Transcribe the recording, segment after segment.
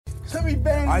Let me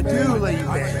bang. I do let you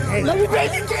bang. Hey, let me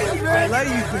bang you, Katie, man. I let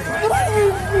you bang.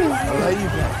 I let you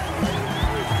bang.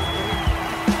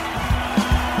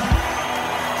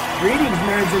 Greetings,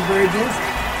 marriage and virgins.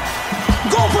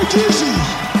 Go for Jeezy.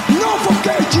 No for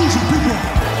gay Jeezy, people.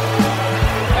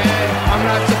 Hey, I'm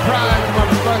not surprised,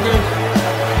 motherfuckers.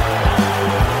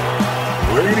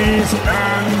 Ladies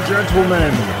and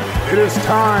gentlemen, it is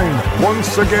time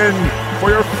once again for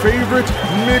your favorite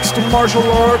mixed martial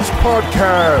arts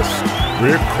podcast.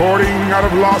 Recording out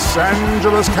of Los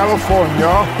Angeles,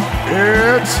 California,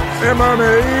 it's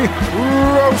MMA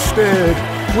Roasted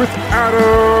with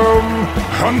Adam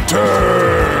Hunter.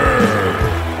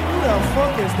 Who the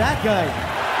fuck is that guy?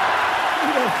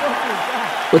 Who the fuck is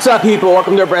that? What's up, people?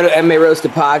 Welcome to a brand new MMA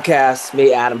Roasted podcast.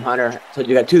 Me, Adam Hunter. So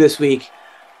you got two this week.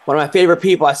 One of my favorite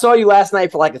people. I saw you last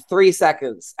night for like 3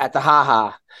 seconds at the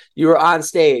Haha. You were on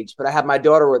stage, but I had my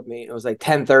daughter with me. It was like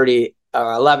 10:30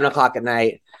 or 11 o'clock at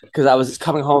night because I was just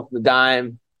coming home from the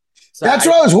dime. So That's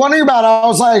what I was wondering about. I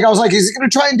was like, is he going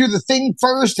to try and do the thing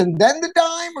first and then the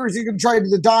dime, or is he going to try to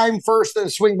do the dime first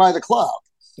and swing by the club?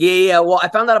 Yeah. Well, I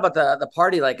found out about the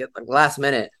party like at last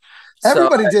minute.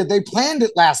 Everybody did. They planned it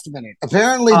last minute.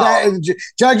 Apparently,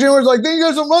 Jack Jr. was like, "Thank you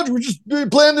guys so much. We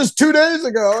planned this 2 days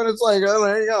ago," and it's like, "Oh,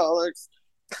 there you go." Like,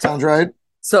 sounds right.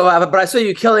 So, but I saw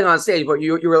you killing on stage. But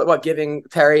you were giving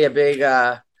Terry a big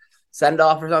send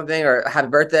off or something, or happy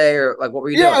birthday, or like what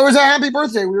were you doing? Yeah, it was a happy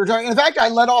birthday. We were talking. In fact, I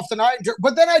led off the night,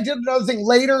 but then I did another thing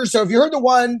later. So if you heard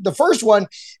the first one,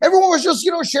 everyone was just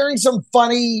sharing some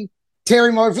funny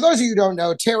Terry moment. For those of you who don't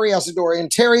know, Terry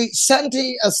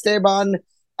Santi Esteban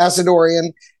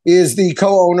Asadorian is the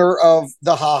co-owner of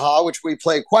the Haha, which we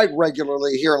play quite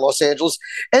regularly here in Los Angeles.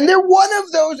 And they're one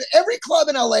of those, every club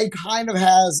in LA kind of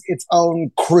has its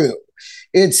own crew.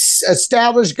 It's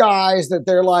established guys that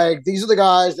they're like, these are the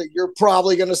guys that you're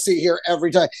probably going to see here every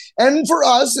time. And for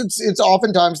us, it's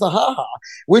oftentimes the Haha,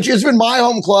 which has been my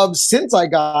home club since I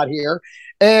got here.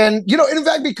 And, in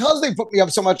fact, because they put me up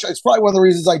so much, it's probably one of the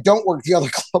reasons I don't work the other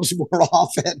clubs more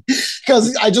often,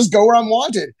 because I just go where I'm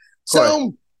wanted.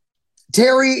 So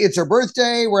Terry, it's her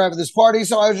birthday. We're having this party.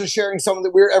 So I was just sharing some of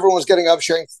everyone was getting up,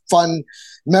 sharing fun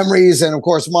memories. And of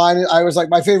course, mine, I was like,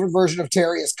 my favorite version of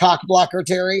Terry is cock blocker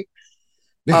Terry.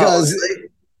 Because,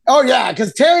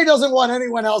 because Terry doesn't want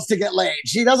anyone else to get laid.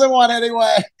 She doesn't want anyone.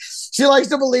 She likes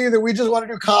to believe that we just want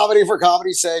to do comedy for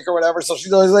comedy's sake or whatever. So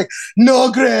she's always like, no,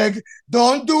 Greg,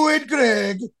 don't do it,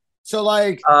 Greg. So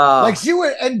she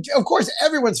would, and of course,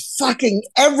 everyone's fucking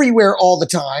everywhere all the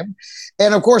time.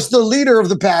 And of course, the leader of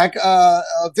the pack,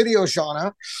 Video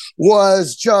Shauna,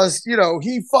 was just,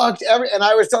 he fucked and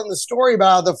I was telling the story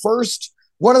about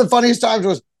one of the funniest times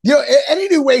was, any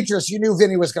new waitress, you knew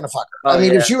Vinny was going to fuck her.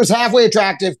 If she was halfway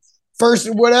attractive,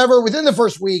 within the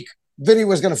first week, Vinny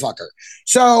was going to fuck her.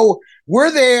 So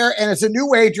we're there, and it's a new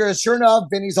waitress. Sure enough,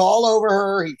 Vinny's all over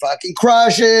her. He fucking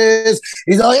crushes.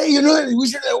 He's like, hey, we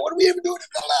should, what are we even doing?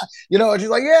 And she's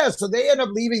like, yeah. So they end up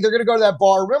leaving. They're going to go to that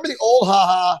bar. Remember the old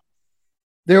Haha?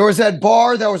 There was that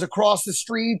bar that was across the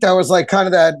street. That was like kind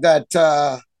of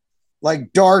that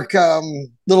like dark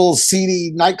little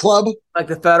seedy nightclub. Like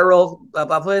the Federal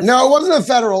place? No, it wasn't the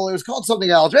Federal. It was called something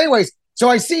else. But anyways, so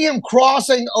I see him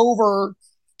crossing over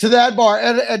to that bar.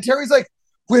 And Terry's like,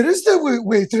 where is the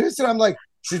waitress? And I'm like,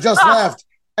 she just left.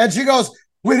 And she goes,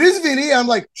 where is Vinny? I'm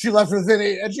like, she left with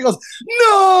Vinny. And she goes,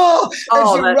 no! And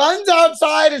she runs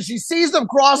outside and she sees them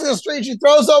crossing the street. She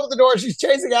throws open the door. She's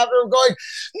chasing after him going,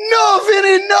 no,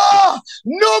 Vinny, no!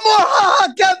 No more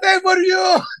Haha Cafe for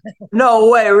you! No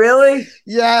way, really?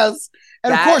 Yes.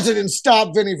 And of course, it didn't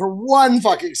stop Vinny for one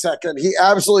fucking second. He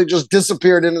absolutely just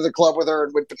disappeared into the club with her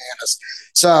and went bananas.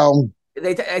 So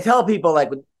I tell people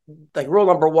like rule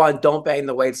number one, don't bang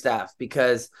the wait staff,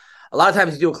 because a lot of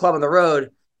times you do a club on the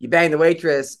road, you bang the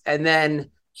waitress, and then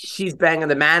she's banging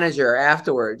the manager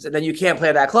afterwards, and then you can't play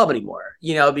at that club anymore,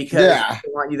 because they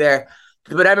want you there.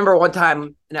 But I remember one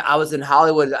time I was in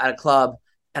Hollywood at a club,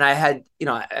 and I had,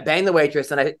 I banged the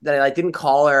waitress, and I didn't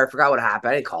call her. I forgot what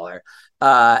happened. I didn't call her.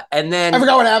 And then I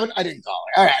forgot what happened. I didn't call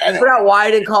her. All right. I forgot why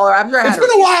I didn't call her. It's been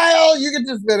a while. You can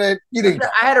just admit it. You didn't.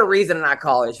 I had a reason to not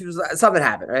call her. Something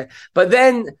happened, right? But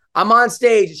then I'm on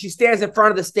stage, and she stands in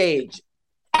front of the stage.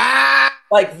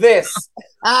 Like this.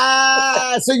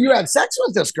 So you had sex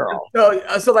with this girl.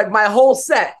 So like my whole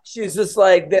set, she's just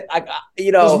like that.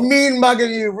 Just mean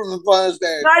mugging you from the front of the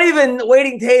stage. Not even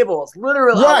waiting tables.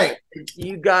 Literally. Right.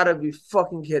 You gotta be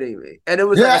fucking kidding me. And it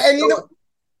was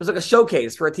it was like a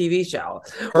showcase for a TV show.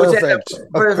 Perfect.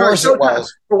 Of course it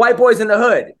was. For White Boys in the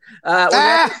Hood.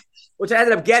 Which I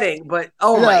ended up getting, but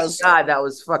my God, that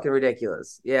was fucking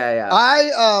ridiculous.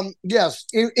 Yeah. Yes.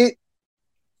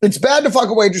 It's bad to fuck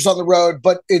a waitress on the road,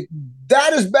 but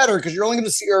that is better because you're only going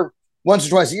to see her once or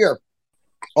twice a year.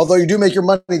 Although you do make your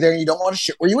money there and you don't want to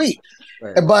shit where you eat.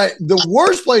 Right. But the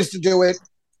worst place to do it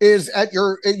is at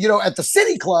at the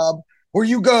city club where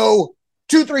you go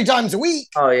 2-3 times a week.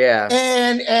 Oh yeah.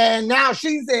 And now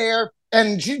she's there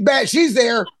and she's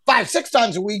there 5-6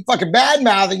 times a week, fucking bad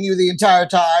mouthing you the entire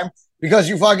time because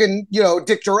you fucking,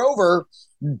 dicked her over.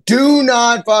 Do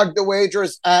not fuck the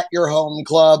waitress at your home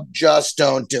club. Just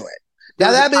don't do it. Now,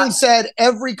 that being said,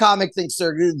 every comic thinks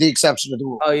they're the exception to the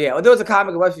rule. Oh, yeah. Well, there was a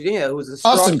comic in West Virginia who was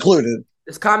us included.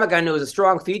 This comic I knew was a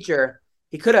strong feature.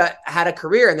 He could have had a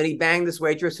career, and then he banged this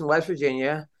waitress in West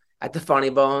Virginia at the Funny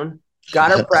Bone,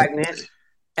 got her pregnant,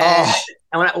 and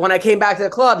when I came back to the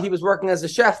club, he was working as a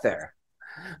chef there.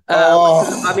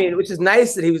 I mean, which is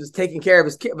nice that he was taking care of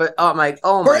his kid, but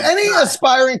For any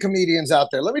aspiring comedians out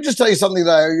there, let me just tell you something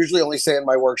that I usually only say in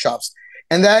my workshops,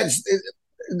 and that's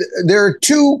there are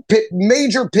two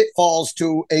major pitfalls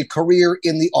to a career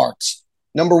in the arts.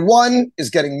 Number one is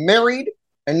getting married,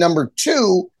 and number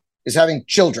two is having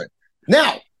children.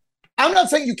 Now, I'm not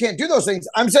saying you can't do those things.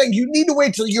 I'm saying you need to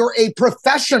wait till you're a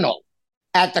professional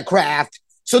at the craft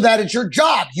so that it's your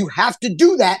job. You have to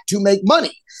do that to make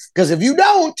money. Because if you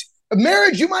don't, a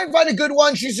marriage, you might find a good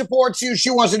one. She supports you. She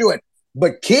wants to do it.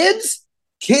 But kids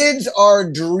are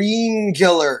dream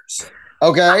killers.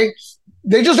 Okay?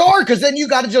 They just are, because then you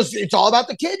got to it's all about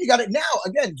the kid. You got it now.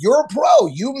 Again, you're a pro.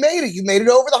 You made it. You made it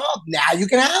over the hump. Now you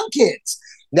can have kids.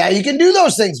 Now you can do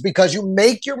those things because you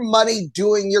make your money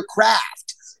doing your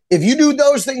craft. If you do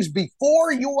those things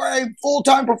before you are a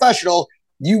full-time professional,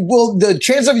 the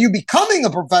chance of you becoming a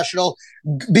professional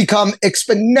become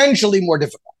exponentially more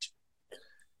difficult.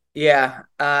 Yeah.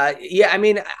 I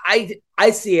mean,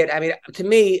 I see it. I mean, to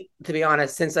me, to be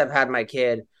honest, since I've had my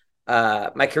kid,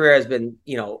 my career has been,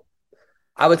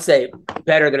 I would say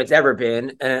better than it's ever been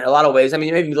in a lot of ways. I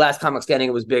mean, maybe Last Comic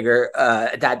Standing was bigger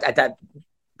at that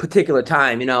particular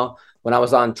time, when I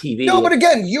was on TV. No, but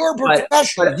again, you're a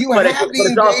professional. You have the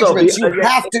engagements. You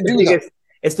have to do them.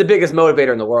 It's the biggest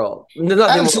motivator in the world. There's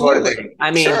nothing more motivating. I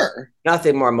mean,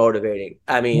 nothing more motivating.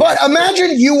 I mean, but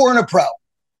imagine you weren't a pro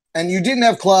and you didn't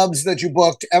have clubs that you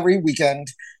booked every weekend,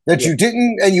 you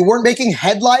didn't, and you weren't making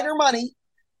headliner money.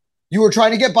 You were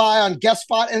trying to get by on guest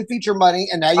spot and feature money,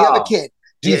 and now you have a kid.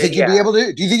 Do you think you'd be able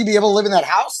to? Do you think you'd be able to live in that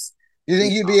house? Do you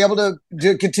think you'd be able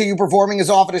to continue performing as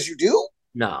often as you do?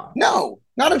 No,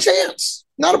 not a chance.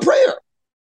 Not a prayer.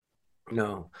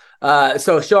 No.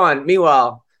 So Sean,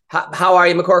 meanwhile, how are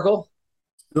you, McCorkle?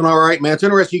 Doing all right, man. It's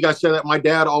interesting you guys say that. My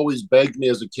dad always begged me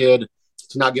as a kid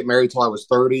to not get married till I was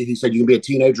 30. He said, you can be a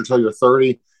teenager till you're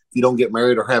 30. If you don't get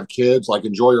married or have kids,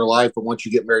 enjoy your life. But once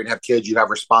you get married and have kids, you have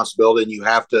responsibility and you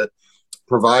have to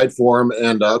provide for them.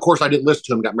 And of course, I didn't listen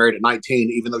to him. Got married at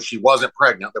 19, even though she wasn't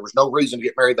pregnant. There was no reason to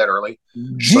get married that early.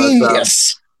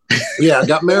 Genius. But,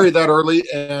 got married that early.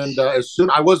 And as soon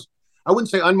I wouldn't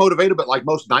say unmotivated, but like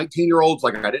most 19-year-olds,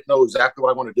 I didn't know exactly what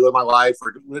I wanted to do in my life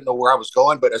or didn't know where I was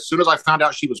going. But as soon as I found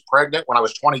out she was pregnant when I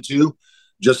was 22,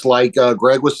 just like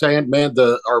Greg was saying, man,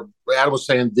 Adam was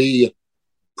saying, the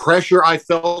pressure I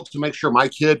felt to make sure my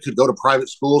kid could go to private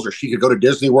schools or she could go to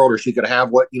Disney World or she could have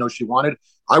what, she wanted.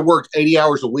 I worked 80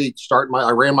 hours a week,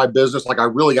 I ran my business. I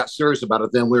really got serious about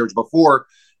it then, whereas before,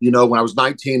 when I was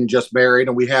 19 and just married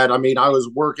and I was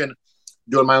working,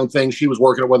 doing my own thing. She was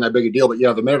working. It wasn't that big a deal, but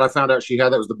the minute I found out she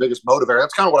had, that was the biggest motivator.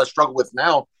 That's kind of what I struggle with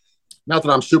now. Not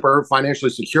that I'm super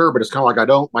financially secure, but it's kind of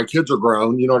like my kids are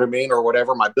grown, you know what I mean? Or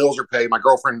whatever. My bills are paid. My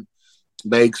girlfriend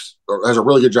has a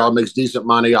really good job, makes decent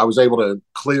money. I was able to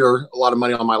clear a lot of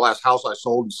money on my last house I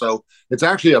sold. And so it's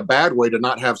actually a bad way to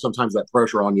not have sometimes that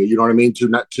pressure on you. You know what I mean?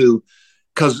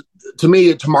 Because to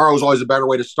me, tomorrow is always a better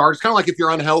way to start. It's kind of like if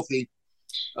you're unhealthy,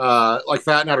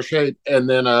 fat and out of shape. And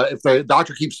then if the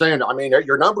doctor keeps saying,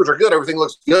 your numbers are good, everything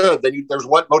looks good, then there's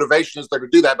what motivation is there to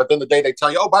do that. But then the day they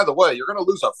tell you, oh, by the way, you're going to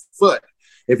lose a foot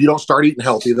if you don't start eating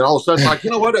healthy, then all of a sudden, you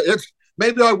know what,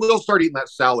 maybe I will start eating that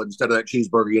salad instead of that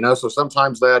cheeseburger, So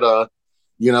sometimes that,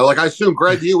 I assume,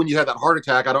 Greg, when you had that heart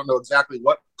attack, I don't know exactly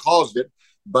what caused it,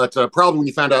 but probably when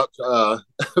you found out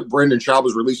Brendan Schaub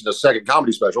was releasing a second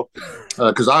comedy special,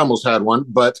 because I almost had one.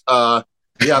 But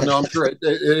I'm sure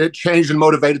it changed and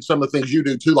motivated some of the things you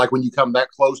do too, like when you come that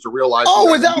close to realize.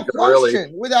 Oh,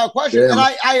 without question. And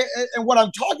and what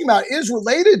I'm talking about is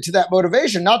related to that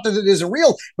motivation. Not that it isn't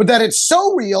real, but that it's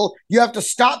so real. You have to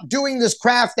stop doing this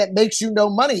craft that makes you no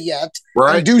money yet,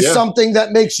 and do something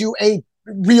that makes you a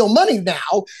real money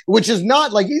now, which is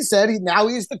not, like he said, now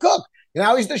he's the cook.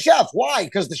 Now he's the chef. Why?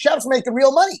 Because the chef's making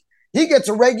real money. He gets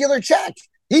a regular check.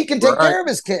 He can take care of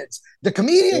his kids. The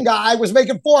comedian guy was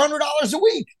making $400 a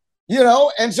week.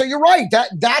 And so you're right.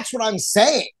 That's what I'm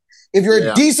saying. If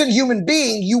you're a decent human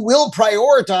being, you will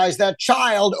prioritize that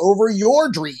child over your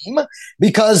dream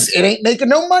because it ain't making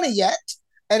no money yet.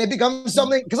 And it becomes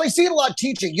something, because I see it a lot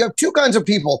teaching. You have two kinds of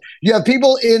people. You have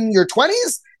people in your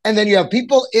 20s, and then you have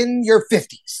people in your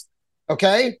 50s.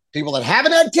 Okay? People that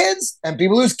haven't had kids, and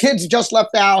people whose kids just left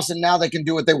the house, and now they can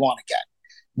do what they want again.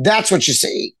 That's what you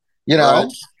see,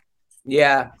 Right.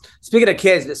 Yeah. Speaking of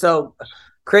kids, so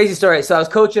crazy story. So I was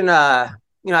coaching, I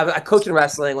coach in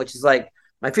wrestling, which is like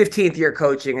my 15th year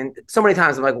coaching. And so many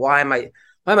times I'm like, why am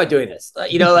I doing this?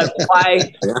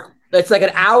 Why? It's like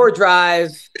an hour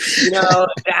drive, an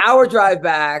hour drive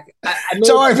back.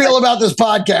 So I feel about this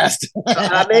podcast.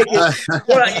 I'm making,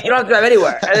 you don't have to drive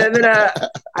anywhere. And then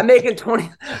I'm making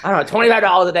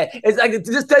 $25 a day. It's like, it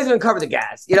just doesn't even cover the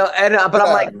gas, but I'm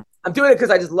like, I'm doing it because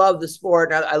I just love the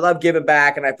sport. And I love giving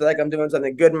back. And I feel like I'm doing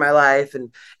something good in my life. And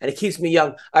it keeps me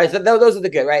young. All right. So those are the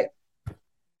good, right?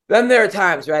 Then there are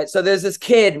times, right? So there's this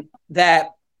kid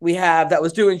that we have that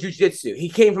was doing jujitsu. He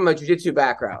came from a jujitsu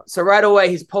background. So right away,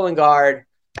 he's pulling guard.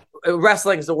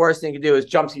 Wrestling is the worst thing you can do is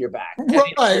jump to your back.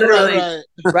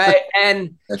 Right.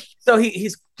 And so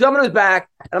he's jumping to his back.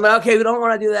 And I'm like, okay, we don't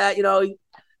want to do that,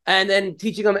 and then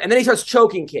teaching him. And then he starts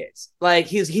choking kids. Like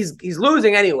he's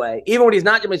losing anyway, even when he's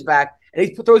not jumping his back. And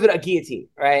he throws it a guillotine,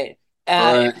 right?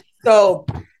 So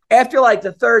after like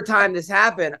the third time this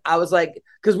happened, I was like,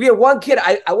 because we had one kid,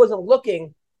 I wasn't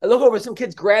looking. I look over, some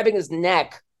kid's grabbing his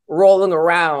neck, rolling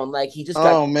around like he just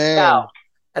got out.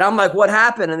 And I'm like, what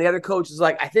happened? And the other coach is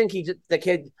like, I think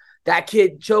that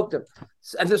kid choked him.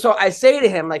 And so I say to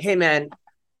him, like, hey man,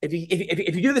 if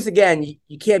you do this again,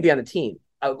 you can't be on the team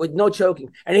with no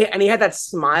choking. And he had that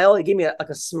smile. He gave me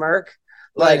a smirk,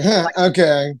 like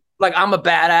okay, like I'm a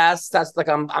badass. That's like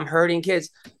I'm hurting kids.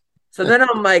 So then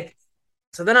I'm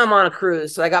on a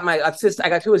cruise. So I got I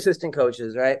got two assistant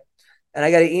coaches, right? And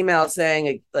I got an email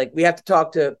saying, like, we have to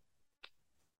talk to,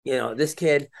 this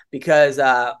kid because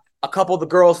a couple of the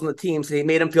girls on the team said he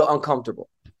made him feel uncomfortable.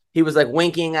 He was like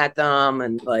winking at them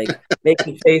and like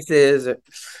making faces.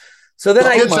 So then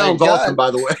sounds awesome,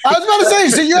 by the way. I was about to say,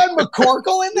 so you had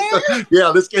McCorkle in there?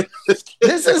 Yeah, this kid. This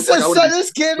kid is a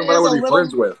little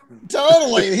friends with.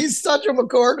 Totally. He's such a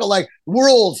McCorkle. Like,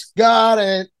 rules. Got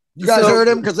it. You guys heard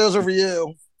him because those are for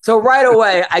you. So right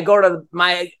away, I go to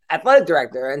my athletic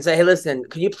director and say, "Hey, listen,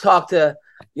 can you talk to,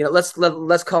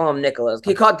 let's call him Nicholas.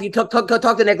 Can you talk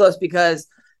to Nicholas because,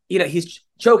 he's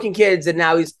choking kids and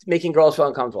now he's making girls feel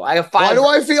uncomfortable." I have 5. Why do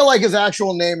I feel like his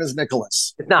actual name is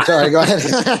Nicholas? It's not. Sorry, go ahead.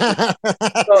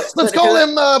 Let's call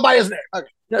him by his name. Okay.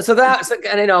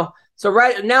 So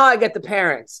right now I get the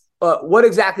parents. What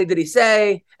exactly did he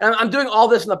say? And I'm doing all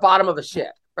this on the bottom of a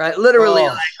ship, right? Literally,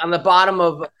 like on the bottom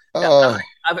of.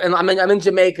 I'm in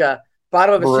Jamaica,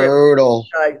 bottom of a brutal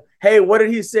ship. Like, hey, what did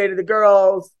he say to the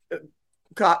girls?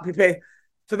 So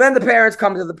then the parents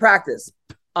come to the practice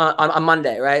on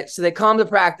Monday, right? So they come to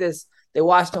practice, they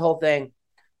watch the whole thing,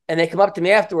 and they come up to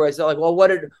me afterwards. They're like, "Well, what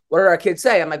did our kids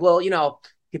say?" I'm like, "Well,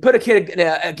 he put a kid in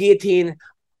a guillotine.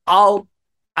 I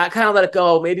kind of let it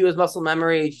go. Maybe it was muscle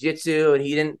memory, jiu-jitsu, and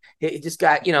he just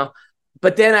got,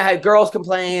 But then I had girls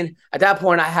complain. At that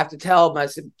point, I have to tell my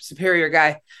superior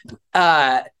guy,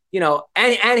 and he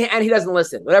doesn't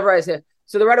listen. Whatever I say.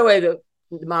 So right away, the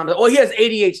mom, he has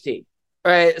ADHD,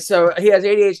 right? So he has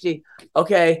ADHD.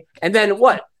 Okay, and then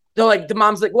what? So like the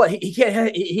mom's like, what? He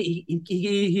can't.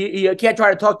 He can't try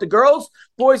to talk to girls.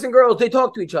 Boys and girls, they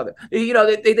talk to each other.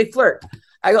 They flirt.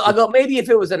 I go, maybe if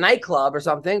it was a nightclub or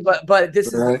something, but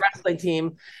this is a wrestling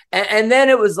team, and then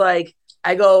it was like,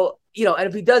 I go. And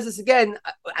if he does this again,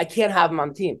 I can't have him on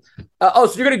the team.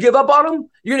 So you're going to give up on him?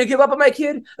 You're going to give up on my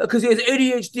kid because he has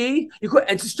ADHD?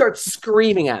 And to start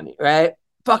screaming at me, right?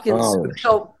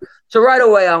 So right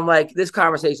away, I'm like, this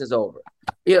conversation is over.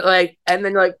 And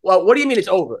then like, well, what do you mean it's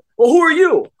over? Well, who are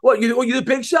you? What, you the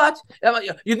big shot?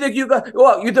 You think you got,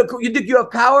 well, you think you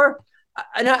have power?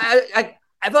 And I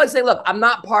feel like saying, look, I'm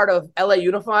not part of LA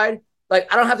Unified. Like,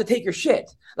 I don't have to take your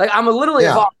shit. Like, I'm literally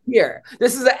a volunteer.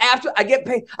 This is after I get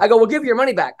paid. I go, we'll give you your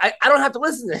money back. I don't have to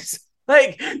listen to this.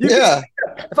 Like,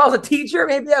 if I was a teacher,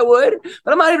 maybe I would,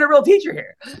 but I'm not even a real teacher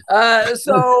here.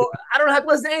 So I don't have to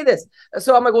listen to any of this.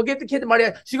 So I'm like, well, give the kid the money.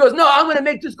 She goes, no, I'm going to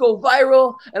make this go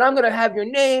viral, and I'm going to have your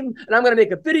name, and I'm going to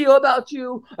make a video about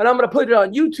you, and I'm going to put it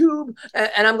on YouTube,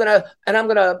 and I'm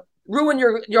going to ruin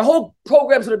your whole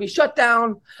program's going to be shut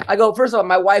down. I go, first of all,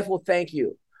 my wife will thank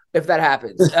you if that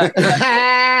happens.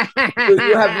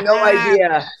 You have no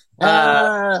idea.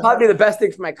 Probably the best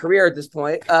thing for my career at this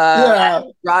point.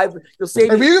 You'll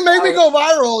save. If you can make me go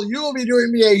viral, you will be doing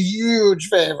me a huge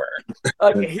favor.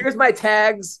 Okay, here's my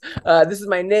tags. This is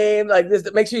my name. Like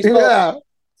this. Make sure you spell it.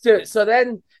 So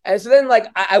then, like,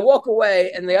 I walk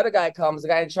away, and the other guy comes, the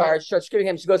guy in charge, starts screaming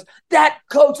at him. She goes, "That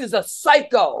coach is a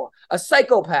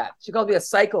psychopath." She calls me a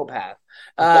psychopath.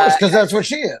 Of course, because that's what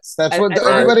she is. That's what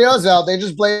everybody else out. They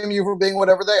just blame you for being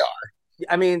whatever they are.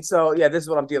 I mean, so yeah, this is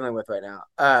what I'm dealing with right now.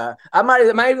 Am I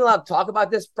even allowed to talk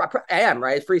about this? I am,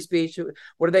 right? Free speech.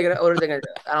 What are they gonna do?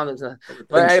 I don't know.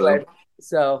 But anyway,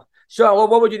 so Sean,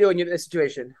 what would you do in this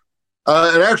situation?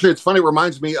 And actually, it's funny. It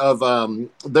reminds me of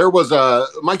there was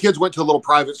my kids went to a little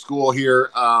private school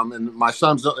here, and my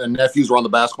sons and nephews were on the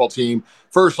basketball team.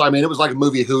 First, I mean, it was like a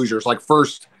movie Hoosiers, like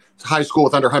first high school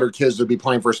with under 100 kids to be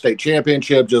playing for a state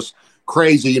championship, just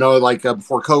crazy, like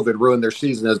before COVID ruined their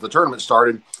season as the tournament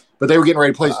started. But they were getting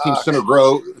ready to play this team Center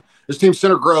Grove. This team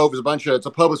Center Grove is it's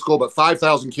a public school, but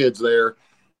 5,000 kids there.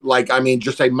 Like, I mean,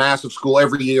 just a massive school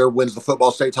every year, wins the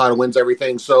football state title, wins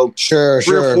everything. So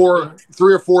three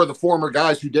or four of the former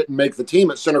guys who didn't make the team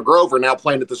at Center Grove are now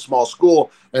playing at this small school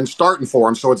and starting for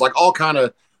them. So it's like all kind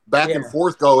of back and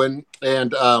forth going.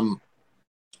 And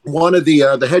one of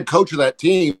the head coach of that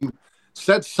team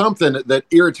said something that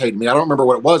irritated me. I don't remember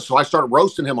what it was. So I started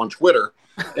roasting him on Twitter,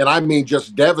 and I mean,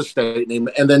 just devastating him.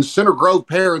 And then Center Grove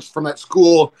parents from that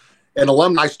school and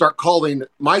alumni start calling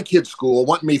my kid's school,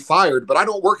 wanting me fired, but I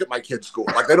don't work at my kid's school.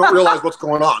 Like, they don't realize what's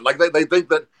going on. Like, they think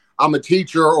that I'm a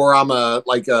teacher or I'm I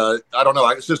don't know,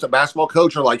 assistant basketball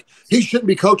coach, or like, he shouldn't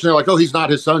be coaching. They're like, oh, he's not,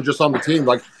 his son's just on the team.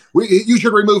 Like, you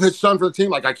should remove his son for the team.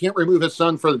 Like, I can't remove his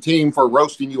son for the team for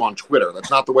roasting you on Twitter. That's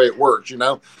not the way it works,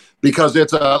 because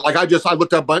it's like, I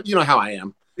looked up, but you know how I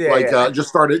am. Just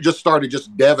started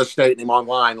devastating him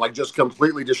online, like just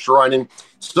completely destroying him.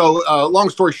 So long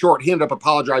story short, he ended up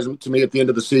apologizing to me at the end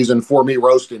of the season for me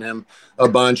roasting him a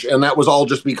bunch, and that was all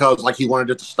just because like he wanted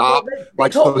it to stop.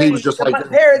 He was just like, my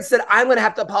parents said I'm going to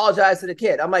have to apologize to the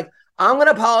kid. I'm like, I'm going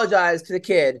to apologize to the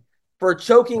kid for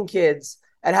choking kids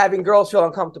and having girls feel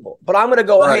uncomfortable, but I'm going to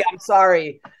go, hey, I'm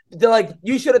sorry. They're like,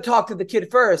 you should have talked to the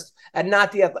kid first and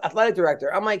not the athletic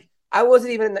director. I'm like, I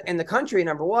wasn't even in the country,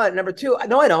 number one. Number two,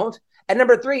 no, I don't. And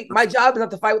number three, my job is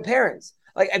not to fight with parents.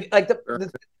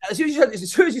 As soon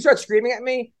as you start screaming at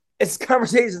me, this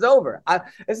conversation is over.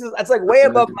 That's like way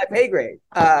above my pay grade.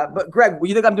 But Greg,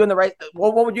 you think I'm doing the right?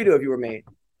 What would you do if you were me?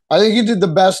 I think you did the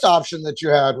best option that you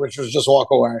had, which was just walk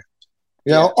away.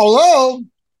 Although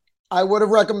I would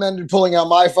have recommended pulling out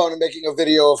my phone and making a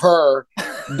video of her,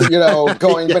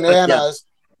 going bananas.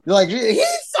 You're like, he's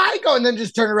psycho, and then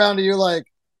just turn around to you like,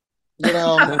 and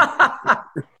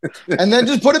then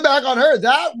just put it back on her.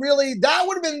 That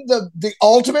would have been the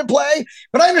ultimate play.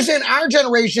 But I understand our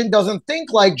generation doesn't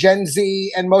think like Gen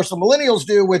Z and most of the millennials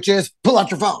do, which is pull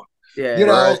out your phone.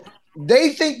 They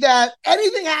think that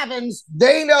anything happens,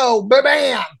 they know,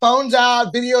 bam, phone's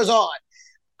out, video's on.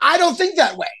 I don't think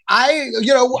that way.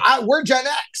 We're Gen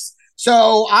X.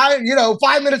 So 5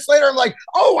 minutes later, I'm like,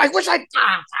 oh, I wish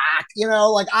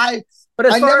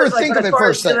But I never think of it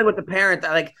first. Dealing with the parent,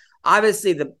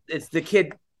 obviously it's the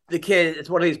kid. The kid, it's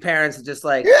one of these parents that's just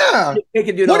like, they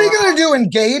can do. What are you going to do?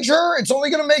 Engage her? It's only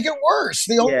going to make it worse.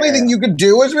 The only thing you could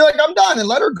do is be like, I'm done, and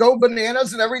let her go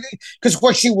bananas and everything. Because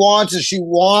what she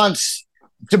wants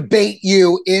to bait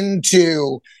you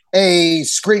into a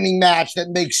screaming match that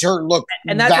makes her look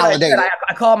validated.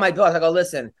 I call my boss. I go,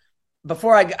 listen,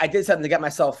 before I did something to get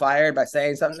myself fired by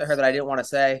saying something to her that I didn't want to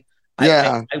say.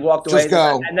 I walked away,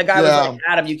 and the guy was like,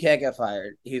 "Adam, you can't get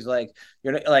fired." He's like,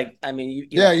 "You're like, I mean,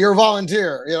 you're a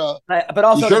volunteer, But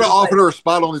also, you should have offered her a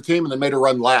spot on the team and then made her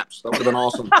run laps. That would have been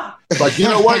awesome. Like, you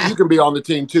know what? You can be on the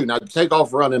team too. Now take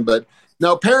off running, but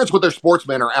no, parents with their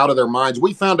sportsmen are out of their minds.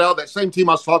 We found out that same team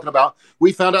I was talking about.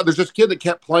 We found out there's this kid that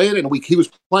kept playing, and he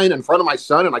was playing in front of my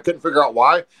son, and I couldn't figure out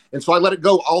why. And so I let it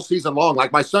go all season long.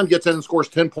 Like, my son gets in and scores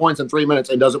 10 points in 3 minutes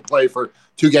and doesn't play for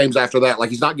 2 games after that. Like,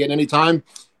 he's not getting any time.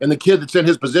 And the kid that's in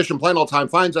his position playing all the time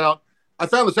finds out. I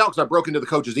found this out because I broke into the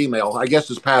coach's email. I guessed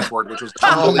his password, which was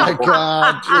oh my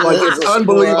God. It's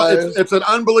unbelievable. It's an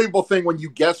unbelievable thing when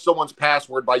you guess someone's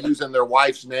password by using their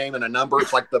wife's name and a number.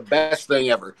 It's like the best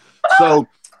thing ever. So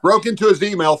broke into his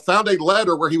email, found a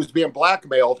letter where he was being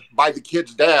blackmailed by the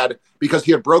kid's dad because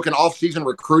he had broken off-season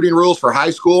recruiting rules for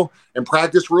high school and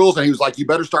practice rules. And he was like, you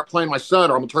better start playing my son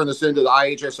or I'm going to turn this into the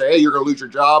IHSAA. You're going to lose your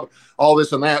job, all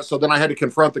this and that. So then I had to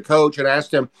confront the coach and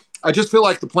ask him, I just feel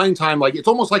like the playing time, like it's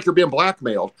almost like you're being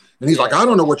blackmailed. And he's like, I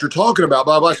don't know what you're talking about,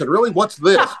 blah, blah. I said, really? What's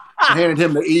this? I handed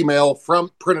him the email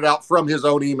printed out from his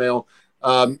own email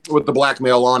with the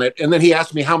blackmail on it. And then he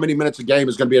asked me how many minutes a game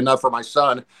is going to be enough for my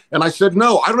son. And I said,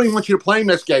 no, I don't even want you to play in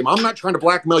this game. I'm not trying to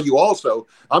blackmail you also.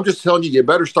 I'm just telling you, you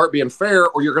better start being fair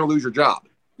or you're going to lose your job.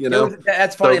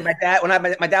 That's funny. So, my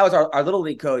dad was our little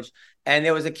league coach, and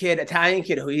there was a Italian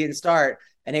kid who he didn't start,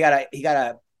 and he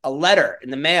got a letter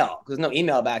in the mail, there's no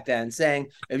email back then, saying,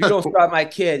 if you don't start my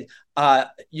kid,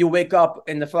 you wake up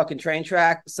in the fucking train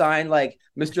track, signed like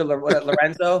Mr.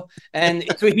 Lorenzo. And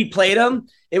so he played him.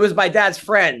 It was my dad's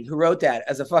friend who wrote that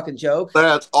as a fucking joke.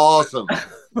 That's awesome.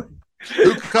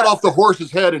 Who cut off the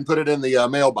horse's head and put it in the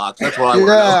mailbox? That's what I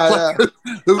want to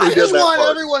know. I just want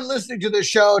everyone listening to the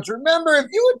show to remember, if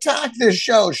you attack this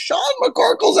show, Sean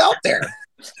McCorkle's out there.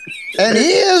 And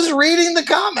he is reading the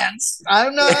comments.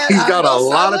 I'm not. He's got a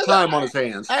lot of time on his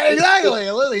hands. Exactly.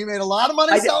 He made a lot of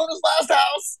money selling his last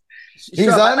house. He's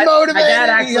unmotivated. My dad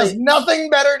actually, he has nothing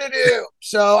better to do.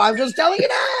 So I'm just telling you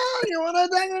now. You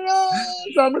want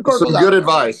to Sean McCorkle's some good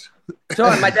advice. So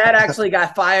my dad actually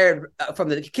got fired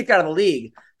kicked out of the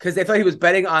league because they thought he was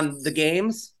betting on the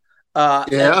games.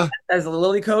 As a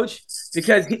Lily coach,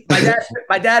 because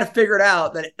my dad figured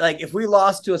out that like if we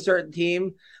lost to a certain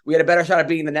team, we had a better shot of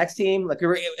beating the next team. Like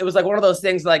it was like one of those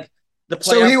things like the playoffs.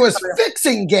 So he was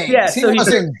fixing games. Yeah, he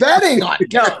wasn't betting on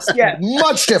games. Yeah,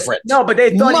 much different. No, but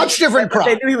they thought much different.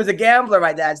 They knew he was a gambler.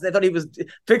 My dad, so they thought he was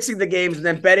fixing the games and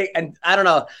then betting. And I don't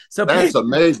know. So that's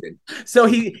amazing. So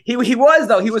he was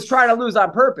though. He was trying to lose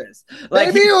on purpose. Like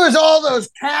maybe it was all those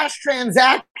cash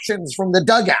transactions from the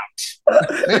dugout.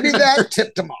 Maybe that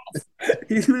tipped him off.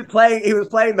 He was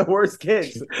playing the worst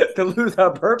kids to lose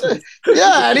on purpose.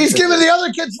 Yeah, and he's giving the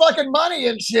other kids fucking money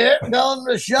and shit, telling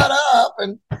them to shut up.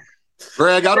 And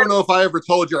Greg, I don't know if I ever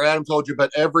told you or Adam told you,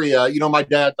 but every my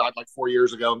dad died like 4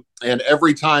 years ago, and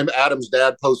every time Adam's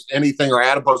dad posts anything or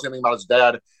Adam posts anything about his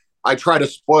dad, I try to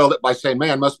spoil it by saying,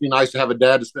 "Man, it must be nice to have a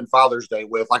dad to spend Father's Day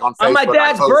with." Like on Facebook. On my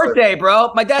dad's birthday,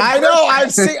 bro. My dad's. I know.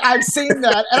 I've seen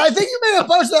that, and I think you may have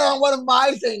posted that on one of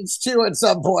my things too at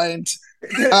some point.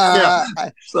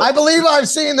 I believe I've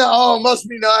seen that. Oh, it must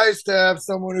be nice to have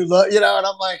someone who loves, and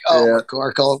I'm like,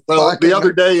 McCorkle. Well, the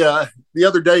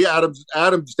other day,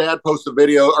 Adam's dad posted a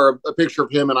video or a picture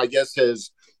of him and I guess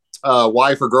his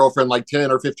wife or girlfriend, like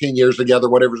 10 or 15 years together,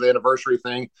 whatever's the anniversary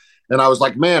thing. And I was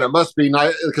like, man, it must be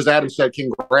nice, because Adam said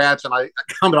congrats, and I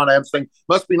commented on Adam's thing.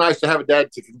 Must be nice to have a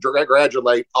dad to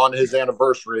congratulate on his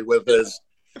anniversary with his,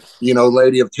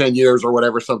 lady of 10 years or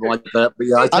whatever, something like that. But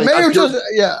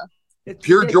yeah,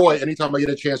 pure joy anytime I get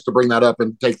a chance to bring that up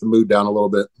and take the mood down a little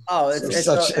bit. Oh, it's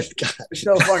so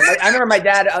funny. Like, I remember my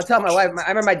dad. I'll tell my wife. I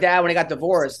remember my dad when he got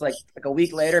divorced. Like a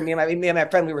week later, me and my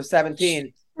friend, we were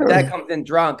 17. My dad comes in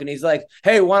drunk and he's like,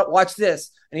 "Hey, watch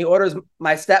this!" And he orders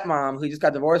my stepmom, who he just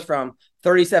got divorced from,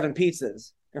 37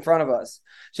 pizzas in front of us.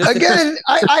 Again,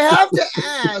 I have to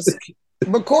ask,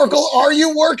 McCorkle, are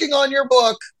you working on your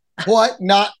book, What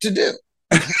Not to Do?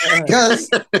 Because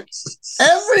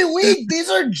every week these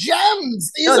are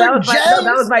gems. Gems.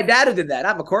 That was my dad who did that,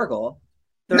 not McCorkle.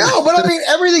 No, but I mean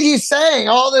everything he's saying,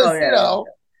 all this,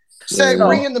 saying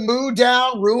bringing the mood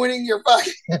down, ruining your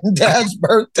fucking dad's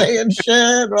birthday and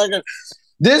shit.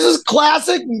 This is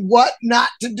classic What Not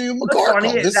to Do McCorkle. The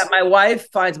funny is that my wife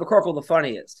finds McCorkle the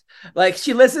funniest. Like,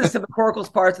 she listens to McCorkle's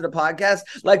parts of the podcast.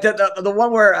 Like the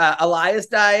one where Elias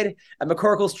died and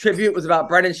McCorkle's tribute was about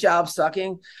Brendan Schaub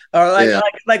sucking. Or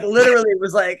like literally it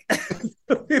was like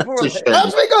people were like,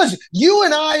 that's because you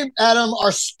and I, Adam,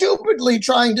 are stupidly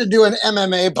trying to do an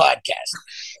MMA podcast.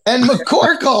 And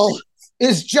McCorkle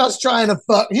is just trying to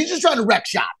he's just trying to wreck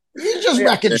shop. He's just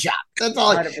wrecking shop. That's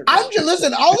all. I'm just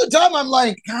listen all the time. I'm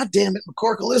like, God damn it,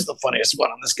 McCorkle is the funniest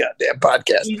one on this goddamn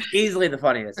podcast. Easily the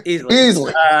funniest.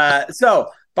 Easily. So,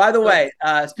 by the way,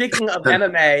 speaking of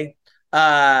MMA,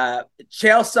 Chael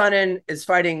Sonnen is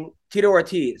fighting Tito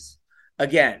Ortiz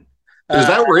again. Is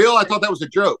that real? I thought that was a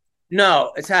joke.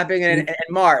 No, it's happening in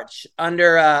March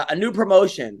under a new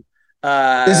promotion.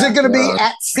 Is it going to be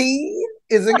at sea?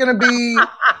 Is it going to be?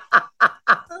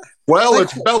 Well,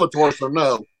 it's Bellator, so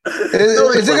no.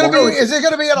 Is it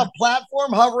going to be on a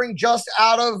platform hovering just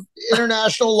out of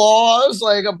international laws,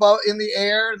 like above in the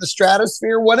air, in the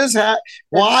stratosphere? What is that?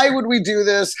 Why would we do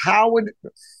this? How would?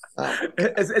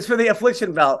 It's for the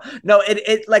affliction belt. No,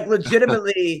 it like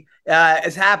legitimately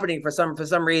is happening for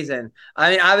some reason.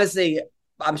 I mean, obviously,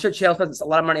 I'm sure Chael spends a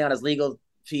lot of money on his legal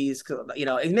fees. He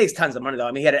makes tons of money though.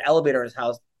 I mean, he had an elevator in his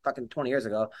house fucking 20 years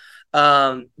ago.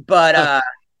 But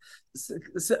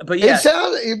yeah, it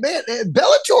sounds, man,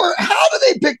 Bellator. How do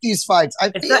they pick these fights?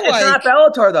 It's not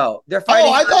Bellator though. They're fighting.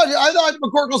 Oh, I thought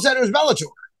McCorkle said it was Bellator.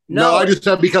 No, I just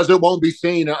said because it won't be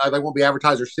seen. They won't be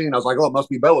advertised or seen. I was like, oh, it must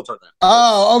be Bellator then.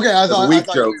 Oh, okay. I thought weak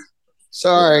joke.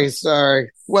 Sorry.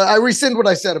 Well, I rescind what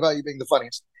I said about you being the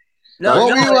funniest.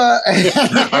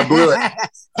 I blew it.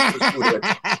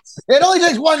 It only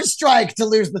takes one strike to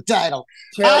lose the title.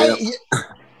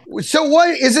 So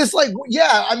what is this like?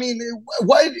 Yeah, I mean,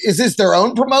 what is this? Their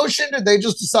own promotion? Did they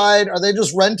just decide? Are they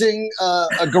just renting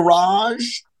a garage?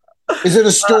 Is it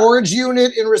a storage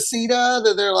unit in Reseda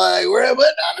that they're like, we're putting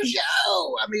on a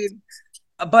show? I mean,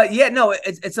 but yeah, no,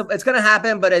 it's going to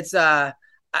happen, but it's I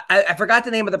forgot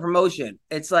the name of the promotion.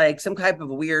 It's like some type of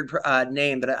weird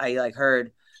name that I like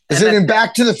heard. Is it in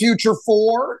Back to the Future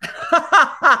 4?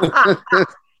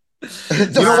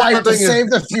 The fight to save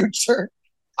the future.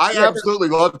 I absolutely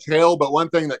love Chael, but one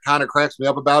thing that kind of cracks me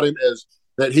up about him is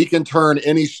that he can turn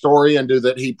any story into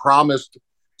that he promised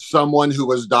someone who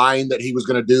was dying that he was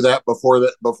going to do that before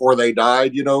they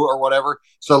died, or whatever.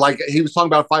 So like he was talking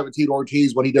about a fight with Tito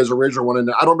Ortiz when he does the original one, and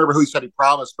I don't remember who he said he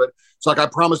promised, but it's like I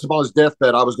promised him on his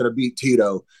deathbed I was going to beat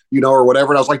Tito, or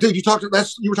whatever. And I was like, dude, you were talking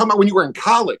about when you were in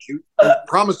college. You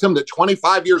promised him that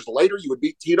 25 years later you would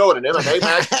beat Tito in an MMA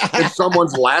match in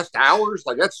someone's last hours.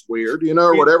 Like that's weird,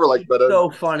 or whatever. Like, but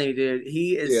so funny, dude.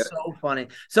 He is so funny.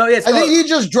 So yeah, I think he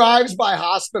just drives by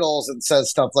hospitals and says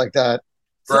stuff like that.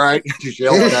 Right, just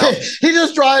yell it out. He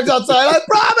just drives outside. I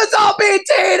promise I'll beat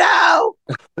Tito.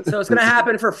 So it's going to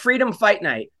happen for Freedom Fight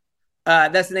Night.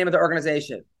 That's the name of the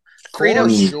organization. Freedom.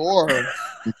 Sure.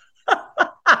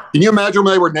 Can you imagine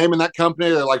when they were naming that company?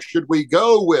 They're like, should we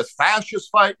go with Fascist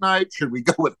Fight Night? Should we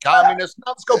go with Communist?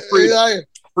 No, let's go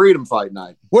Freedom Fight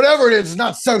Night. Whatever it is,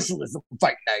 not Socialism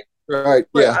Fight Night. Right.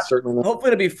 Yeah, certainly not.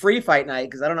 Hopefully it'll be Free Fight Night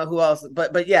because I don't know who else.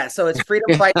 But yeah, so it's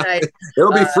Freedom Fight Night.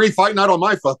 It'll be Free Fight Night on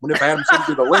my phone if Adam sends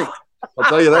me the link. I'll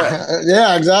tell you that.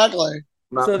 Yeah, exactly.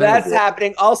 So that's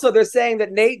happening. Also, they're saying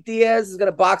that Nate Diaz is going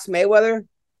to box Mayweather.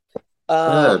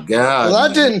 Oh, God. Well,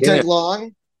 that didn't take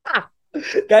long.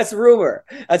 That's rumor.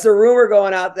 That's a rumor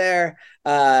going out there.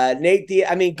 Nate Diaz.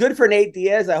 I mean, good for Nate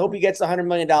Diaz. I hope he gets $100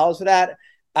 million for that.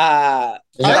 I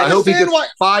hope he gets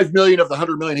 $5 million of the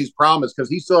 $100 million he's promised because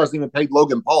he still hasn't even paid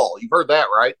Logan Paul. You've heard that,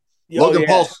 right? Logan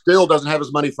Paul still doesn't have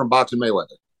his money from boxing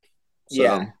Mayweather. So,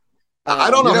 yeah.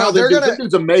 I don't know how this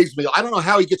dude's amazed me. I don't know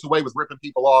how he gets away with ripping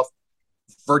people off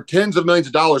for tens of millions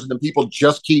of dollars, and then people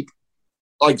just keep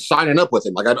like signing up with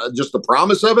him. Like just the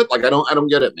promise of it. Like I don't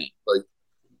get it, man. Like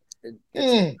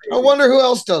I wonder who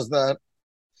else does that.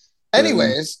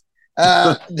 Anyways,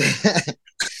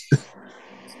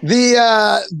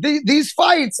 these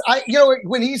fights,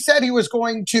 when he said he was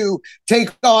going to take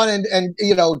on and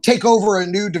take over a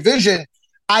new division,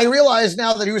 I realize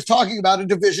now that he was talking about a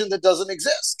division that doesn't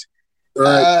exist.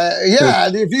 Right.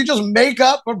 If you just make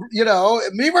up,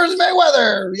 me versus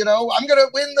Mayweather, I'm gonna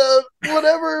win the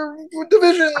whatever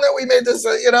division that we made this.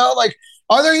 Like,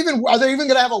 are they even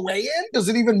gonna have a weigh-in? Does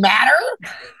it even matter?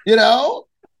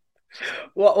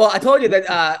 Well, I told you that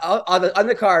on the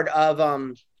undercard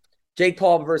of Jake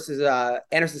Paul versus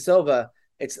Anderson Silva,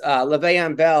 it's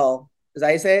Le'Veon Bell. Is that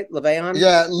how you say it? Le'Veon?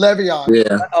 Yeah, Le'Veon.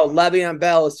 Yeah. Oh, Le'Veon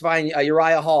Bell is fighting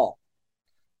Uriah Hall.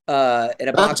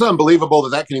 That's unbelievable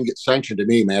that can even get sanctioned to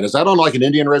me, man. Is that on like an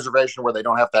Indian reservation where they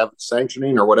don't have to have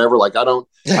sanctioning or whatever? Like I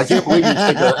can't believe you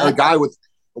take a guy with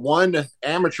one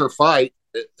amateur fight.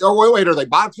 Oh, wait, are they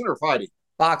boxing or fighting?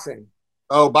 Boxing.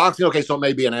 Oh, boxing. Okay, so it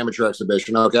may be an amateur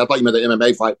exhibition. Okay, I thought you meant the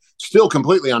MMA fight. Still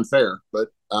completely unfair, but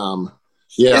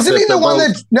yeah. Isn't he the one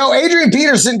that? No, Adrian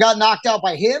Peterson got knocked out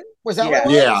by him. Was that what it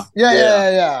was?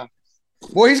 Yeah.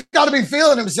 Well, he's got to be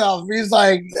feeling himself. He's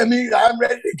like, I'm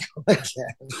ready to go again.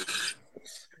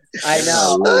 I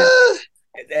know.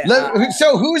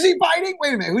 So who's he fighting?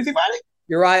 Wait a minute. Who's he fighting?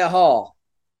 Uriah Hall.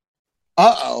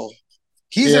 Uh-oh.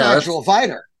 He's an actual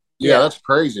fighter. Yeah, that's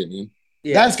crazy, man.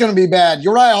 Yeah. That's going to be bad.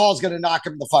 Uriah Hall's going to knock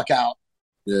him the fuck out.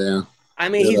 Yeah. I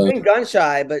mean, he's been gun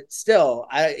shy, but still,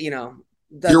 You're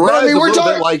right.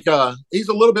 He's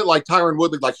a little bit like Tyron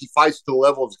Woodley. Like he fights to the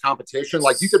level of his competition.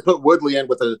 Like you could put Woodley in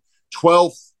with a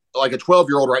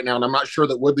 12-year-old right now, and I'm not sure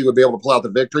that Woodley would be able to pull out the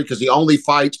victory because he only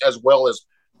fights as well as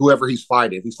whoever he's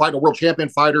fighting. If he's fighting a world champion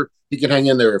fighter, he can hang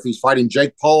in there. If he's fighting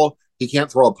Jake Paul, he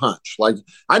can't throw a punch. Like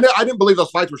I didn't believe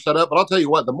those fights were set up, but I'll tell you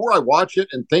what. The more I watch it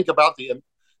and think about the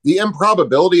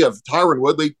improbability of Tyron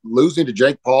Woodley losing to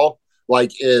Jake Paul,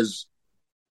 is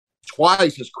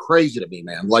twice as crazy to me,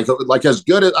 man. Like as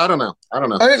good as I don't know.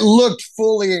 It looked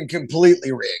fully and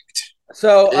completely rigged.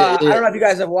 So I don't know if you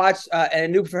guys have watched a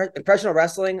new professional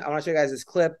wrestling. I want to show you guys this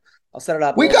clip. I'll set it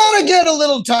up. We gotta get a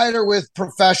little tighter with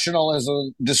professional as a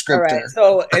descriptor. All right.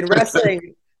 So in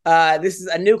wrestling, this is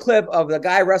a new clip of the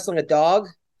guy wrestling a dog.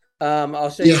 I'll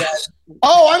show you guys.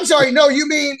 Oh, I'm sorry. No, you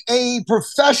mean a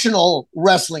professional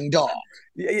wrestling dog.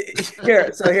 Here,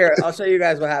 I'll show you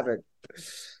guys what happened.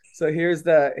 So here's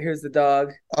the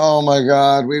dog. Oh my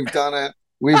God, we've done it.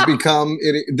 We've become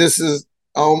it. This is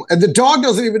and the dog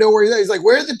doesn't even know where he's at. He's like,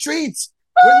 "Where are the treats?"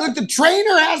 Look, the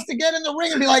trainer has to get in the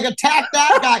ring and be like, "Attack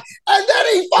that guy," and then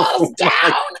he falls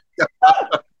down.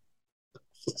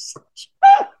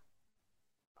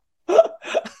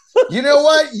 You know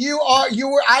what?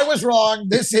 I was wrong.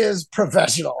 This is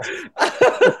professional.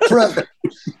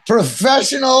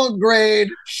 Professional grade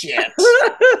shit.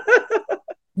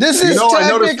 This is I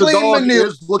noticed the technically dog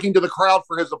is looking to the crowd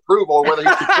for his approval, whether he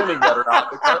should pin him yet or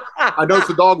not. I noticed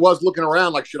the dog was looking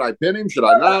around like, should I pin him? Should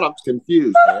I not? I'm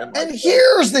confused, man. And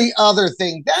here's the other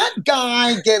thing. That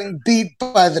guy getting beat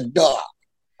by the dog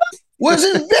was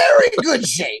in very good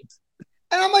shape.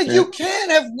 And I'm like, you can't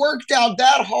have worked out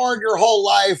that hard your whole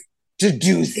life to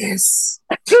do this.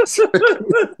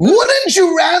 Wouldn't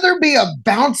you rather be a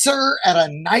bouncer at a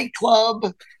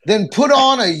nightclub than put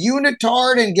on a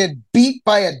unitard and get beat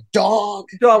by a dog?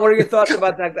 Sean, what are your thoughts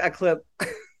about that clip?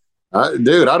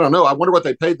 Dude, I don't know. I wonder what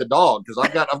they paid the dog, because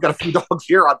I've got a few dogs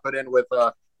here I put in with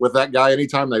that guy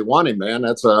anytime they want him, man.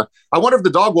 That's I wonder if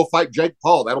the dog will fight Jake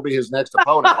Paul. That'll be his next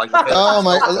opponent. Oh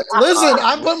my! Listen,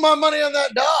 I'm putting my money on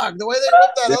that dog. The way they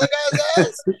whipped that other guy's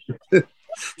ass.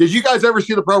 Did you guys ever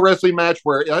see the pro wrestling match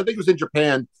where, I think it was in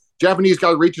Japan, Japanese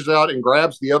guy reaches out and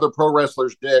grabs the other pro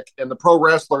wrestler's dick, and the pro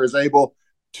wrestler is able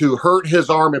to hurt his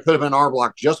arm and put him in an arm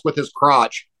lock just with his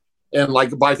crotch, and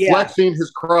like by flexing his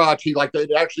crotch, he like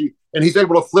it actually, and he's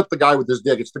able to flip the guy with his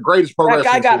dick. It's the greatest pro wrestling.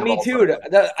 That guy got me too.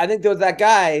 I think there was that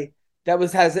guy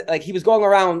that he was going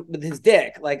around with his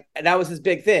dick, like that was his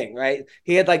big thing, right?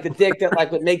 He had like the dick that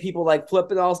like would make people like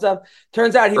flip and all stuff.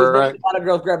 Turns out he was making a lot of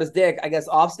girls grab his dick, I guess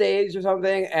off stage or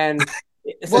something. And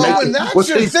when that's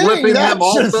your thing,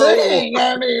 that's your thing.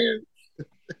 I mean,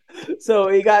 so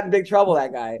he got in big trouble,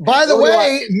 that guy. By the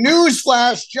way,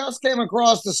 newsflash just came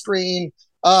across the screen.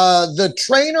 The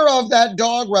trainer of that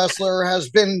dog wrestler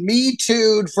has been Me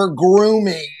Too'd for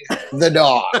grooming the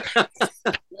dog.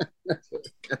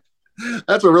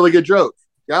 That's a really good joke.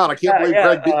 God, I can't believe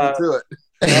Greg beat me to it.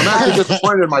 I'm actually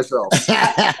disappointed in myself.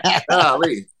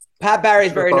 Golly. Pat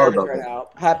Barry's very nervous right now.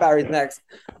 Pat Barry's next.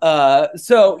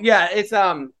 So yeah, it's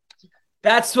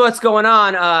that's what's going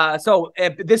on. So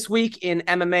this week in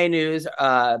MMA news,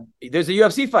 there's a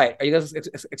UFC fight. Are you guys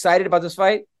excited about this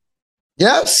fight?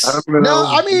 Yes. I don't even know.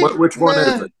 I mean, which one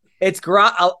is it? It's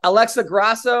Alexa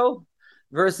Grasso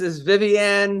versus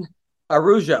Viviane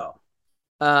Araújo.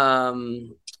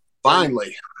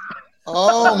 Finally.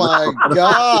 Oh my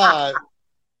God.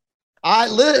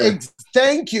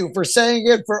 Thank you for saying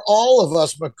it for all of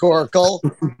us, McCorkle.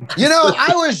 You know,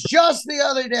 I was just the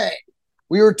other day,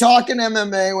 we were talking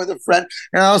MMA with a friend,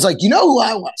 and I was like, you know who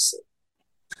I want to see?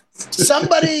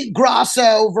 Somebody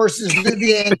Grasso versus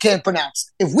Viviane can't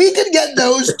pronounce. If we could get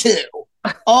those two,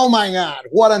 oh my God,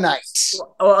 what a night.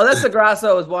 Well, Alexa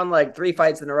Grasso has won like 3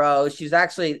 fights in a row. She's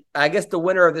actually, I guess the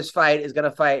winner of this fight is going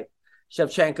to fight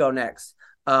Shevchenko next,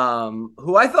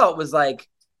 who I thought was like,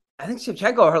 I think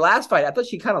Shevchenko, her last fight, I thought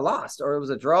she kind of lost, or it was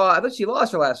a draw. I thought she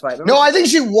lost her last fight. No, I think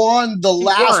she won the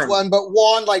last one, but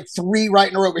won like 3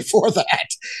 right in a row before that,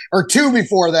 or 2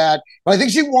 before that. But I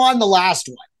think she won the last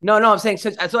one. No, I'm saying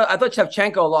I thought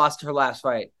Shevchenko lost her last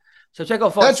fight.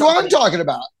 Shevchenko fought. That's what I'm talking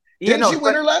about. Didn't she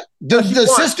win her last? The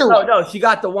sister one. No, she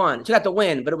got the one. She got the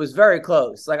win, but it was very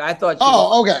close. Like I thought.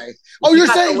 Okay. Oh, you're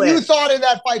saying you thought in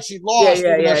that fight she lost?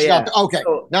 Yeah. Okay,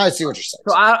 so, now I see what you're saying.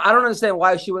 So I don't understand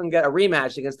why she wouldn't get a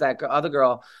rematch against that other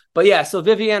girl. But yeah, so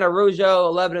Viviane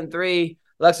Araújo, 11-3.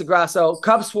 Alexa Grasso.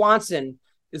 Cub Swanson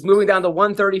is moving down to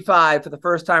 135 for the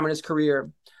first time in his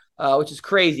career, which is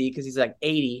crazy because he's like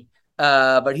 80.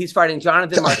 But he's fighting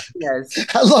Jonathan Martinez.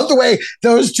 I love the way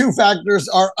those two factors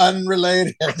are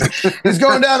unrelated. He's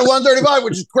going down to 135,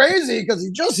 which is crazy because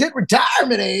he just hit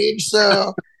retirement age.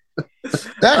 So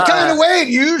that kind of weight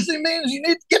usually means you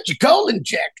need to get your colon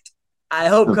checked. I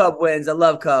hope Cub wins. I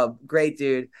love Cub. Great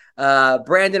dude.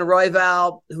 Brandon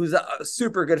Royval, who's a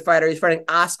super good fighter. He's fighting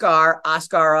Askar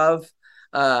Askarov,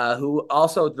 who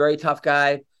also a very tough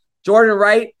guy. Jordan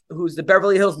Wright, who's the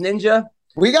Beverly Hills Ninja.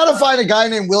 We got to find a guy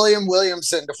named William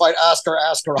Williamson to fight Askar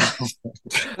Askarov.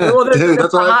 Well, dude,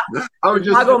 that's what I was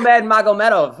just Magomed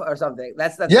Magomedov or something.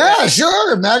 That's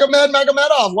sure. Magomed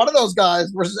Magomedov, one of those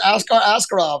guys versus Askar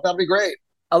Askarov. That'd be great.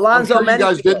 Alonzo, I'm sure you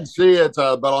guys didn't see it,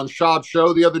 but on Schaub's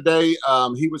show the other day,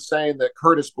 he was saying that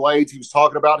Curtis Blades, he was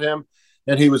talking about him,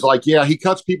 and he was like, yeah, he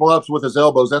cuts people up with his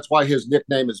elbows. That's why his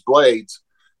nickname is Blades.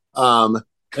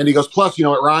 And he goes, plus, you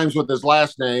know, it rhymes with his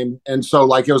last name. And so,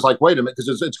 like, it was like, wait a minute,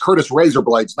 because it's Curtis Razor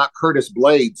Blades, not Curtis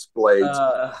Blades.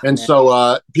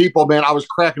 So people, man, I was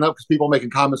cracking up because people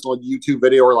making comments on the YouTube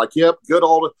video were like, yep, good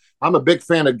old, I'm a big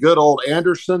fan of good old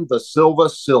Anderson the Silva.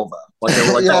 Like, they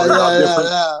were like talking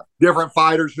about different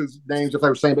fighters whose names, if they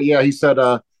were saying, but yeah, he said,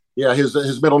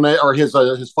 his middle name or his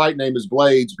fight name is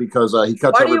Blades because he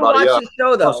cuts everybody up. Why do you watch the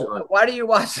show though? Why do you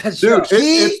watch that show? Dude,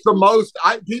 it's the most.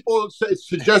 People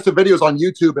suggested videos on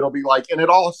YouTube. It'll be like, and it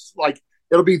all like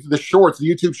it'll be the shorts, the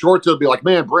YouTube shorts. It'll be like,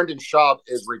 man, Brendan Schaub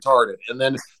is retarded, and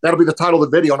then that'll be the title of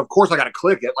the video. And of course, I got to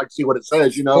click it, like see what it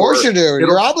says. You know, Of course you do.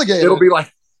 You're obligated. It'll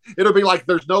be like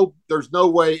there's no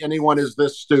way anyone is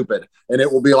this stupid, and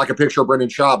it will be like a picture of Brendan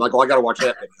Schaub. Like, oh, I got to watch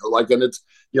that video. Like, and it's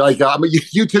I mean,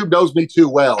 YouTube knows me too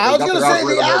well. I was going to say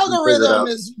the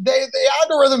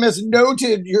algorithm has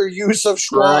noted your use of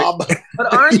Schwab. Right.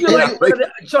 But aren't you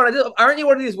Sean? Aren't you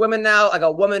one of these women now, like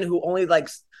a woman who only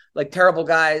likes like terrible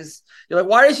guys? You're like,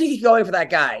 why does she keep going for that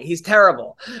guy? He's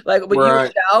terrible. Like, but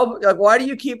right. like, why do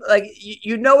you keep like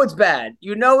you know it's bad?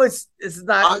 You know it's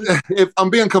not. If I'm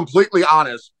being completely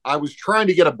honest, I was trying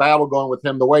to get a battle going with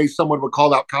him the way someone would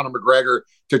call out Conor McGregor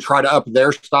to try to up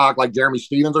their stock, like Jeremy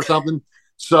Stevens or something.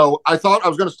 So I thought I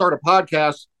was going to start a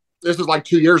podcast. This is like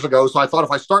 2 years ago. So I thought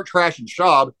if I start trashing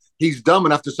Schaub, he's dumb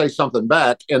enough to say something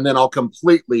back, and then I'll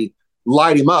completely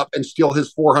light him up and steal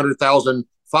his 400,000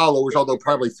 followers, although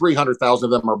probably 300,000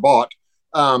 of them are bought.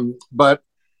 But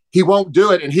he won't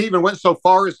do it. And he even went so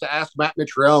far as to ask Matt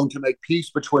Mitrione to make peace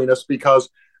between us because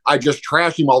I just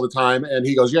trash him all the time. And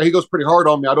he goes, yeah, he goes pretty hard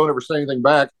on me. I don't ever say anything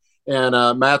back. And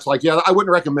Matt's like, yeah, I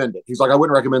wouldn't recommend it. He's like, I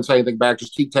wouldn't recommend saying anything back.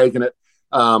 Just keep taking it.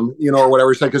 Or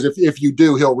whatever he said, because if you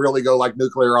do, he'll really go like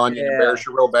nuclear on you and embarrass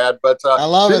you real bad. But I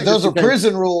love it. Those are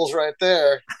prison rules right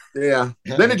there. Yeah.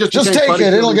 Then it just take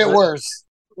it. It'll get worse.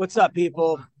 What's up,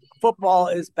 people? Football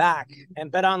is back, and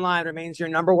BetOnline remains your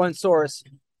number one source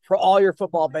for all your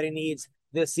football betting needs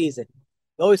this season.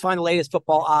 You always find the latest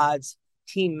football odds,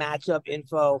 team matchup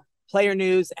info, player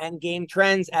news, and game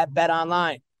trends at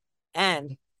BetOnline.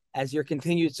 And as your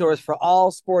continued source for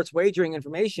all sports wagering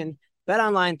information,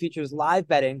 BetOnline features live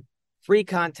betting, free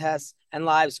contests, and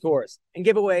live scores and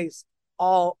giveaways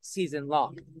all season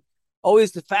long.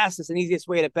 Always the fastest and easiest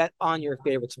way to bet on your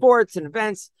favorite sports and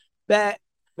events. Bet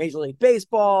Major League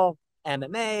Baseball,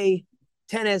 MMA,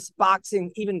 tennis,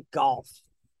 boxing, even golf.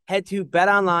 Head to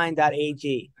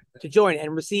betonline.ag to join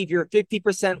and receive your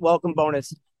 50% welcome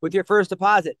bonus with your first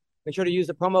deposit. Make sure to use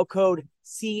the promo code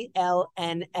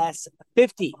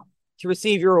CLNS50 to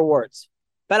receive your rewards.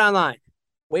 BetOnline,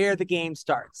 where the game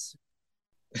starts.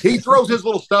 He throws his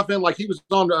little stuff in, like he was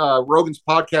on Rogan's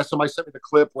podcast. Somebody sent me the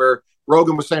clip where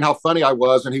Rogan was saying how funny I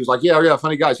was, and he was like, "Yeah,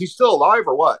 funny guys. He's still alive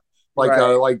or what?" Like,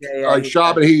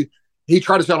 Schaub, and he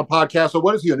tried to sound a podcast. So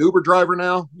what is he, an Uber driver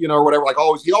now? Or whatever. Like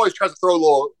always, he always tries to throw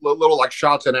little like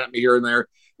shots in at me here and there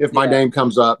if my name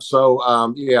comes up.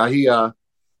 So he.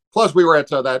 Plus, we were at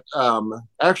that.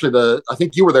 Actually, I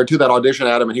think you were there too. That audition,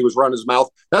 Adam, and he was running his mouth.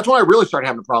 That's when I really started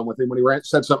having a problem with him when he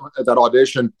said something at that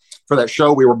audition for that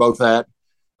show we were both at.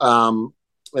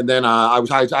 And then I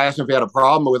asked him if he had a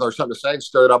problem with or something to say, and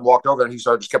stood up, and walked over, and he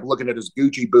just kept looking at his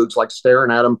Gucci boots, like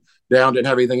staring at him down, didn't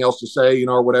have anything else to say,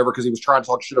 or whatever, because he was trying to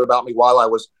talk shit about me while I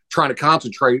was trying to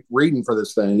concentrate reading for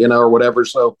this thing, or whatever.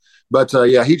 So, but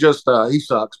he just he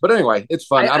sucks. But anyway, it's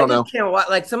fun. I don't know. Can't watch,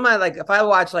 like somebody, like if I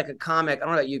watch like a comic, I don't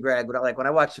know about you, Greg, but like when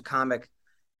I watch a comic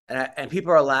and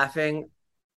people are laughing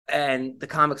and the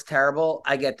comic's terrible,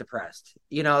 I get depressed.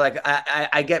 Like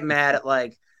I get mad at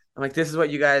like. I'm like, this is what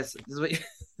you guys this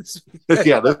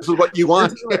is what you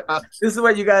want. This is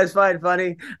what you guys find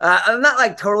funny. I'm not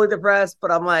like totally depressed,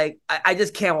 but I'm like, I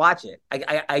just can't watch it.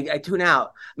 I tune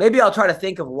out. Maybe I'll try to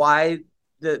think of why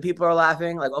the people are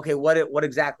laughing. Like, okay, what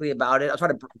exactly about it? I'll try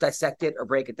to dissect it or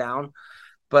break it down.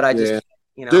 But I just,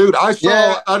 dude, I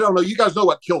saw. I don't know. You guys know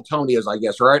what Kill Tony is, I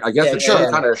guess, right? I guess it's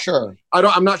kind of sure.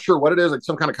 I'm not sure what it is, like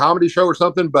some kind of comedy show or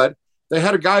something, but. They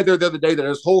had a guy there the other day that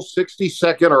his whole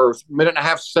 60-second or minute and a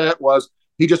half set was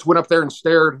he just went up there and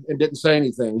stared and didn't say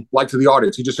anything, like to the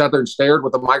audience. He just sat there and stared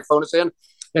with the microphone in his hand.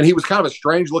 And he was kind of a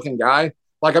strange looking guy.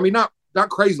 Like, I mean, not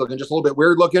crazy looking, just a little bit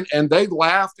weird looking. And they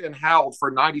laughed and howled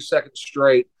for 90 seconds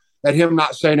straight at him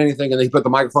not saying anything. And then he put the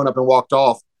microphone up and walked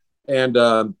off. And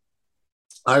I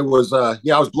was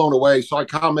blown away. So I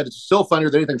commented, it's still funnier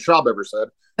than anything Schaub ever said.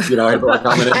 I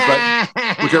commented,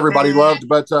 which everybody loved.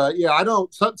 But I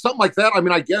don't, something like that. I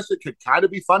mean, I guess it could kind of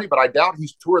be funny, but I doubt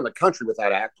he's touring the country with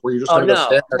that act where you're just going to go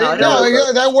stand there.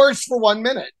 No, that works for 1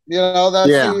 minute. That's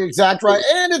the exact right.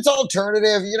 And it's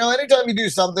alternative. Anytime you do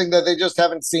something that they just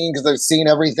haven't seen because they've seen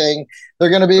everything, they're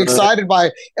going to be excited by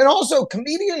it. And also,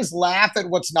 comedians laugh at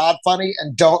what's not funny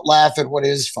and don't laugh at what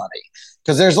is funny.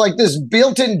 Because there's like this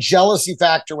built-in jealousy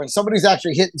factor when somebody's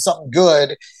actually hitting something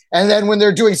good. And then when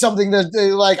they're doing something that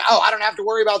they're like, oh, I don't have to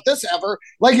worry about this ever.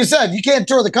 Like you said, you can't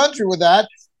tour the country with that.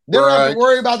 They don't have to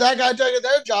worry about that guy taking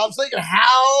their job, so they can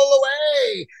howl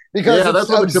away. Because that's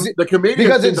what the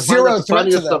comedians it's zero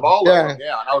threat to them. Of all of them.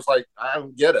 Yeah, and I was like, I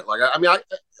don't get it. Like, I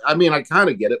mean, I kind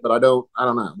of get it, but I don't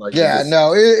know. Like,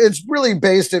 it's really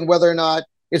based in whether or not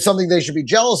It's something they should be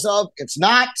jealous of. It's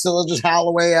not, so they'll just howl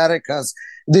away at it because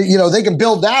they can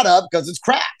build that up because it's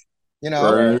crap.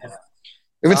 Right.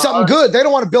 If it's something good, they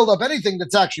don't want to build up anything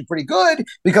that's actually pretty good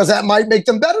because that might make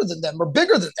them better than them or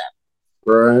bigger than them.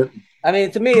 Right. I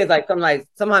mean, to me, it's like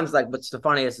sometimes like what's the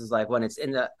funniest is like when it's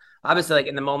in the obviously like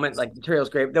in the moment, like material's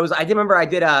great. I was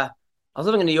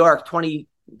living in New York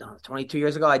 22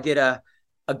 years ago. I did a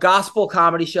gospel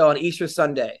comedy show on Easter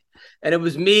Sunday, and it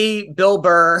was me, Bill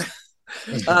Burr,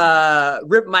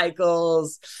 Rip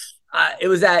Michaels. It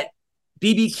was at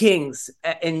BB King's,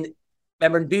 and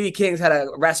remember BB King's had a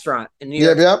restaurant in New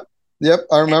York. Yep.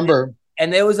 I remember.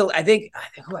 And there was I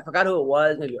forgot who it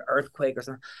was, maybe an earthquake or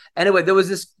something. Anyway, there was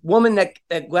this woman that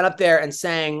went up there and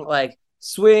sang like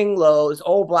 "Swing Low," this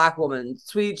old black woman,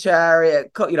 "Sweet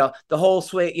Chariot," the whole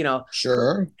swing,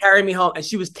 Sure, "Carry Me Home," and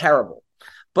she was terrible.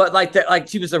 But like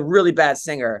she was a really bad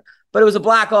singer. But it was a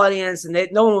black audience, and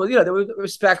no one was, they were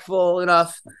respectful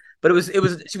enough. But she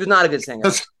was not a good singer.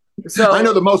 So I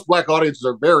know that most black audiences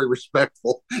are very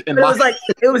respectful. It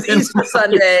was Easter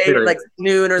Sunday, like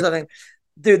noon or something.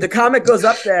 Dude, the comic goes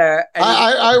up there. And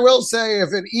I will say,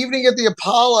 if an evening at the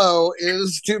Apollo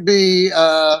is to be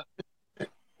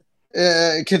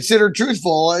considered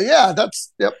truthful, yep.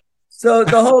 So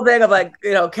the whole thing of like,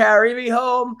 "Carry me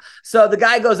home." So the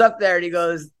guy goes up there and he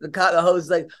goes, the host is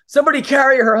like, "Somebody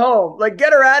carry her home. Like,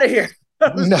 get her out of here."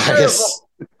 Nice.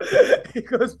 He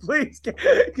goes, "Please."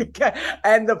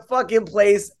 And the fucking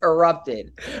place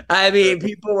erupted. I mean,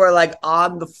 people were like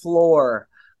on the floor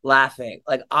laughing,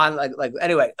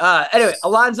 anyway,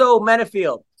 Alonzo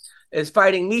Menafield is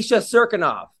fighting Misha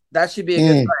Cirkunov. That should be a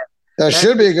good fight. That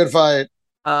should be a good fight.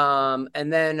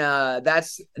 And then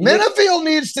that's Menafield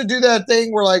needs to do that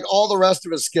thing where like all the rest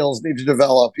of his skills need to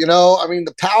develop. I mean,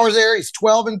 the power's there. He's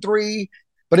 12-3,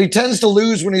 but he tends to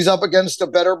lose when he's up against a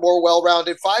better, more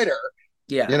well-rounded fighter.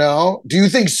 Yeah. Do you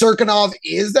think Cirkunov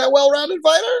is that well-rounded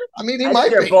fighter? I mean, he might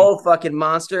be. They're both fucking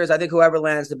monsters. I think whoever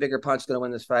lands the bigger punch is going to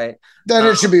win this fight. Then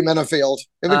it should be Menafield.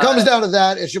 If it comes down to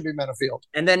that, it should be Menafield.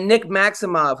 And then Nick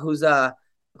Maximov,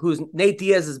 who's Nate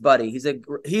Diaz's buddy. He's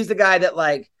the guy that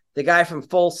like the guy from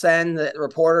Full Send, the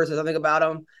reporters or something about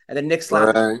him, and then Nick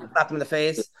slapped him in the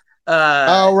face.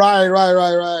 Right.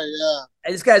 Yeah.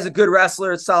 And this guy's a good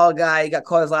wrestler, solid guy. He got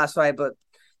caught his last fight, but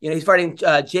he's fighting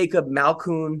Jacob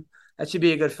Malkoon. That should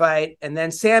be a good fight. And then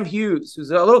Sam Hughes,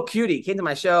 who's a little cutie, came to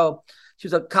my show. She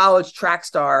was a college track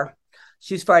star.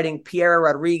 She's fighting Piera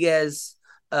Rodriguez.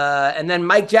 And then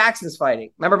Mike Jackson's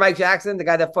fighting. Remember Mike Jackson, the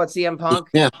guy that fought CM Punk?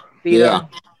 Yeah.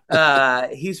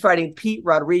 He's fighting Pete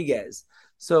Rodriguez.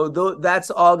 So that's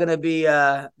all going to be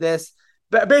this.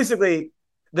 But basically,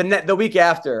 the week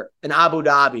after in Abu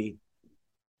Dhabi,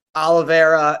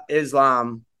 Oliveira,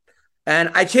 Islam.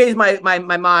 And I changed my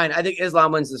mind. I think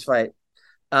Islam wins this fight.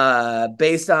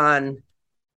 Based on,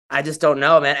 I just don't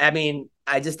know, man. I mean,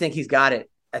 I just think he's got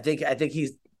it. I think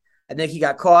he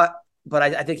got caught, but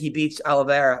I think he beats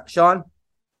Oliveira. Sean?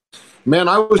 Man,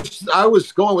 I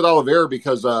was going with Oliveira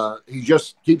because he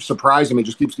just keeps surprising me,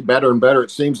 just keeps getting better and better,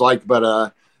 it seems like.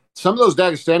 But some of those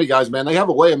Dagestani guys, man, they have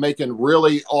a way of making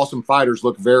really awesome fighters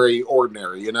look very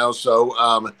ordinary, So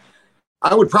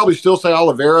I would probably still say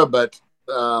Oliveira, but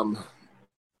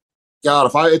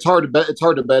God, it's hard to bet. It's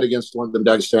hard to bet against one of them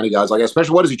Dagestani guys. Like,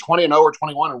 especially what is he, 20-0 or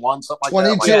 21-1, something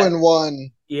like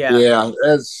 22-1. Yeah, yeah.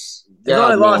 His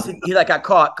only loss, he got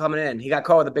caught coming in. He got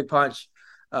caught with a big punch.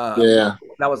 That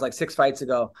was like 6 fights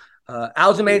ago.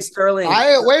 Aljamain Sterling.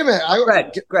 Wait a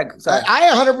minute. Greg, sorry. I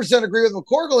 100% agree with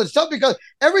McCorkle. It's tough because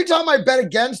every time I bet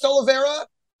against Oliveira,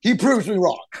 he proves me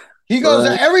wrong. He goes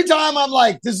every time I'm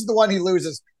like, this is the one he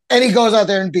loses, and he goes out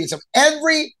there and beats him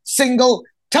every single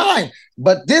time.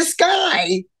 But this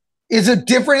guy is a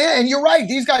different, and you're right.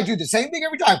 These guys do the same thing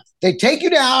every time. They take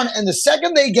you down, and the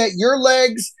second they get your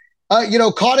legs,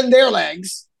 caught in their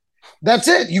legs, that's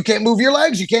it. You can't move your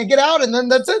legs. You can't get out, and then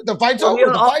that's it. The fight's over.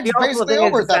 The fight's basically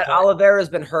over at that point. Oliveira's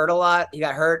been hurt a lot. He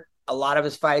got hurt a lot of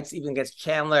his fights, even against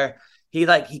Chandler. He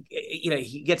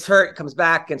gets hurt, comes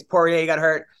back against Poirier. He got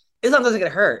hurt. Islam doesn't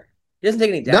get hurt. He doesn't take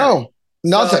any damage. No,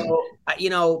 nothing.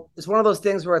 So, it's one of those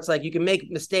things where it's like you can make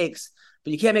mistakes,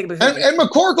 but you can't make mistakes. And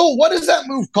McCorkle, what is that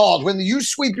move called when you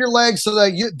sweep your legs so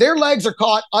that their legs are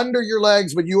caught under your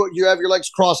legs, but you have your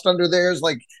legs crossed under theirs,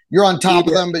 like you're on top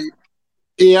of them, but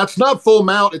yeah, it's not full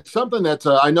mount. It's something that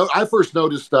I know. I first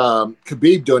noticed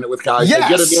Khabib doing it with guys.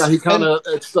 Yes, he kind of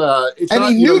it's and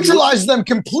he neutralizes them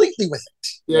completely with it.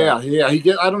 Yeah.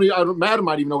 Madden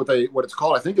might even know what it's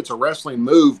called. I think it's a wrestling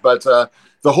move, but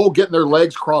the whole getting their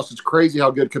legs crossed, it's crazy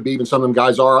how good Khabib and some of them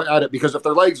guys are at it, because if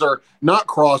their legs are not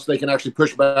crossed, they can actually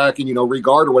push back and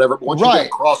regard or whatever. But once you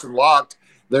get crossed and locked,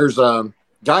 there's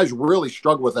guys really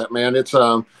struggle with that, man. It's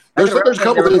there's Back in a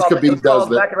couple wrestling, things Khabib does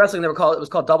that. Back in wrestling, it was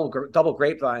called double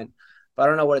grapevine, but I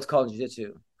don't know what it's called in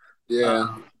jiu-jitsu.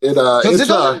 Yeah, because it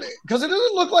doesn't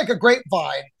look like a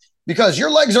grapevine because your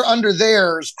legs are under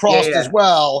theirs crossed as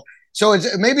well. So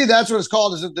it's maybe that's what it's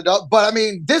called. Is it but I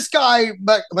mean, this guy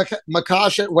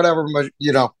Makash, whatever,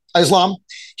 you know, Islam,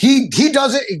 he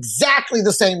does it exactly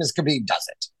the same as Khabib does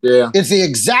it. Yeah, it's the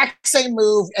exact same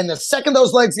move, and the second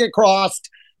those legs get crossed,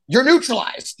 you're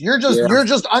neutralized. You're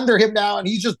just under him now, and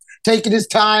he's just taking his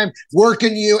time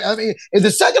working you. I mean, if the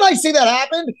second I see that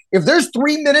happen, if there's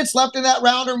 3 minutes left in that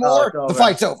round or more, the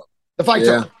fight's over. The fight's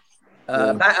over.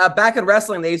 Back in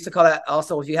wrestling, they used to call that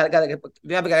also if you have a guy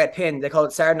get pinned, they call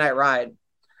it Saturday Night Ride.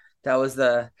 That was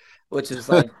which is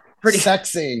like pretty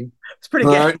sexy. It's pretty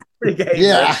gay. Right. Pretty gay.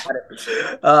 Yeah.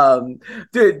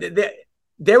 Dude,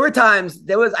 there were times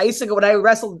I used to go when I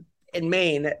wrestled in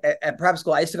Maine at prep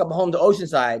school. I used to come home to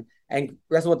Oceanside and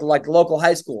wrestle with the local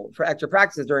high school for extra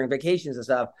practices during vacations and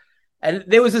stuff. And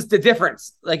there was the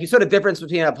difference, like you saw the difference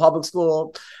between a public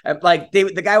school, and like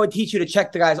the guy would teach you to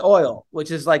check the guy's oil,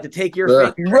 which is like to take your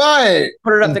finger, right,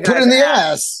 put it up the guy's in the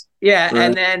ass. Yeah, right.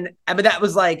 And then but that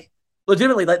was like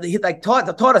legitimately like he taught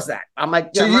us that. I'm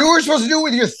like, so you were supposed to do it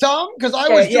with your thumb because I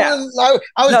was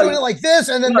doing it like this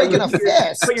and then making a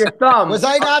fist. Put your thumb. Was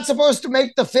I not supposed to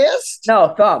make the fist?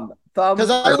 No, thumb. Because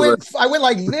I went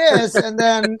like this, and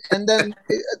then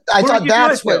I thought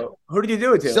that's what. Who did you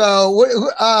do it to? So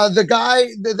the guy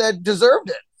that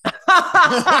deserved it.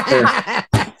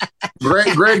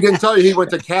 Greg didn't tell you he went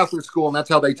to Catholic school, and that's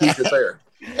how they teach it there.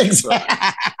 Exactly.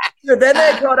 So then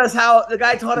they taught us the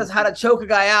guy taught us how to choke a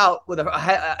guy out with a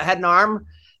head and arm,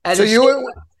 and so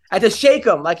I had to shake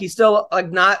him like he's still like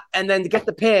not, and then to get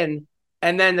the pin,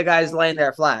 and then the guy's laying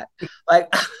there flat, like.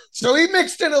 So he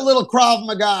mixed in a little Krav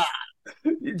Maga.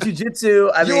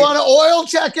 Jiu-jitsu. You want to oil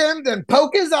check him, then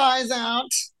poke his eyes out.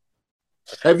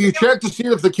 Have you checked to see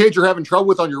if the kid you're having trouble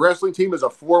with on your wrestling team is a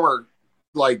former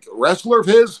wrestler of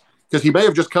his? Because he may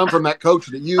have just come from that coach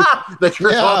that you're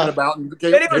talking about. And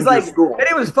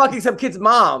he was fucking some kid's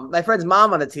mom, my friend's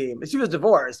mom on the team. She was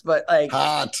divorced, but like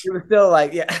she was still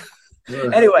like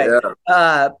Anyway,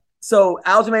 so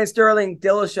Aljamain Sterling,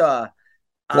 Dillashaw.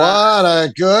 What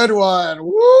a good one.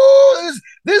 Woo!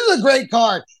 This is a great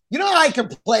card. You know, I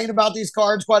complain about these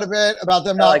cards quite a bit, about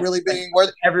them not really being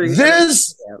worth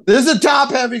this is a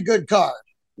top-heavy good card.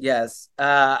 Yes.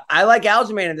 I like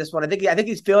Aljamain in this one. I think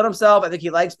he's feeling himself. I think he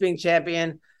likes being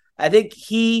champion. I think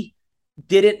he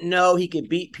didn't know he could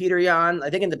beat Peter Yan. I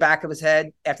think in the back of his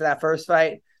head after that first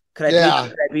fight, could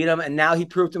I beat him? And now he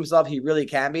proved to himself he really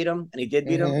can beat him, and he did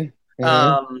beat him.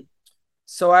 Mm-hmm.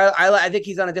 So I think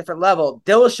he's on a different level.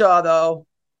 Dillashaw, though,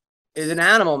 is an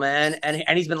animal, man,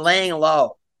 and he's been laying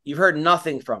low. You've heard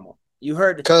nothing from him. You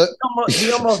heard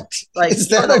he almost like. Is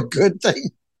that a good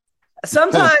thing?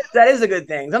 Sometimes that is a good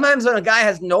thing. Sometimes when a guy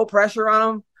has no pressure on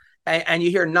him and you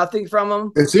hear nothing from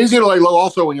him. It's easy to lay low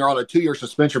also when you're on a 2-year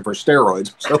suspension for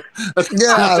steroids. So hard to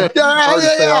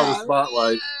stay out of the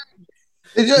spotlight.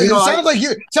 It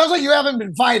sounds like you haven't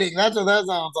been fighting. That's what that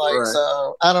sounds like. Right.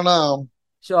 So I don't know.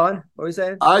 Sean, what were you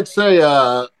saying? I'd say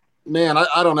man,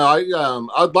 I don't know.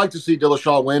 I'd like to see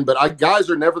Dillashaw win, but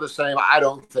guys are never the same, I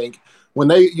don't think. When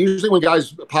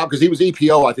guys pop, because he was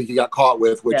EPO, I think he got caught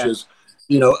with, which is,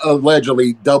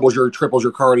 allegedly doubles your, triples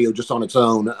your cardio just on its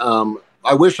own.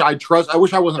 I wish I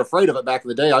wasn't afraid of it back in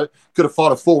the day. I could have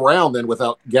fought a full round then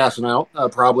without gassing out,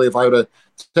 probably if I would have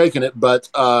taken it. But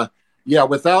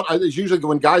it's usually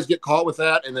when guys get caught with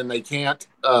that and then they can't,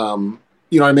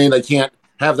 they can't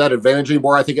have that advantage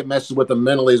anymore. I think it messes with them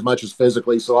mentally as much as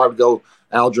physically. So I would go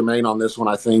Aljamain on this one.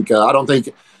 I think I don't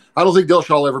think Dillashaw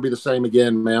will ever be the same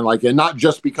again, man. And not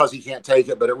just because he can't take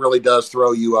it, but it really does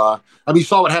throw you. You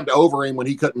saw what happened to Overeem when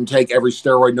he couldn't take every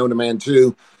steroid known to man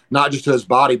too, not just to his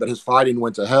body, but his fighting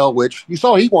went to hell. Which you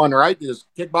saw he won, right? His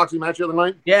kickboxing match the other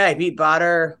night. Yeah, he beat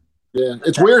Bader. Yeah,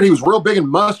 it's weird. He was real big and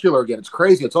muscular again. It's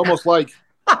crazy. It's almost like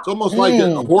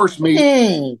a horse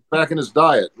meat back in his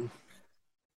diet.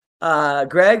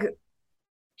 Greg,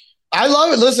 I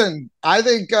love it. Listen, I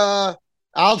think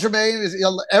Aljamain is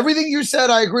everything you said.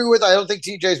 I agree with. I don't think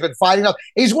TJ's been fighting up.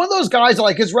 He's one of those guys.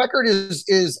 Like his record is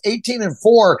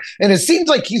 18-4, and it seems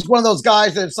like he's one of those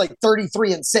guys that's like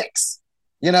 33-6.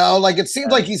 It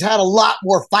seems like he's had a lot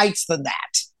more fights than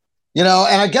that. And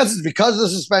I guess it's because of the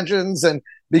suspensions and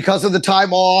because of the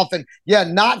time off, and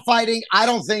not fighting. I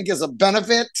don't think is a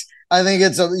benefit. I think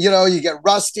it's you get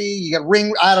rusty, you get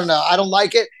ring. I don't know. I don't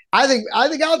like it. I think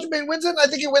Aljamain wins it. And I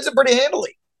think he wins it pretty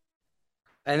handily.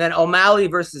 And then O'Malley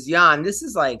versus Yan. This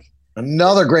is like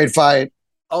another great fight.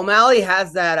 O'Malley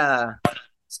has that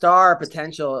star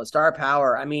potential, star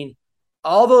power. I mean,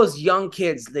 all those young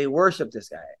kids, they worship this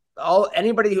guy.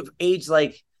 Anybody who aged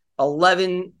like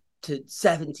 11 to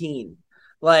 17,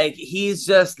 like he's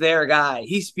just their guy.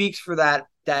 He speaks for that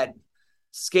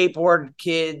skateboard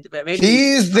kid. Maybe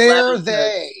he's there.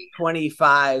 They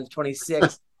 25,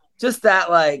 26. Just that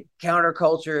like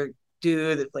counterculture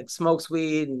dude that like smokes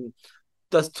weed and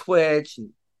does Twitch and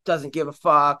doesn't give a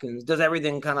fuck and does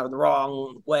everything kind of the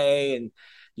wrong way, and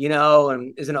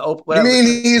and is in an open. Whatever. You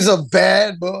mean he's a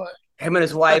bad boy? Him and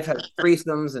his wife have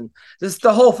threesomes and just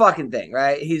the whole fucking thing,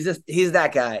 right? He's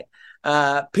that guy.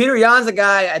 Peter Yan's a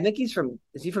guy. I think he's from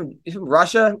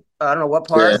Russia. I don't know what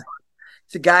part. Yeah.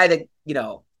 It's a guy that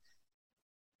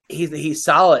he's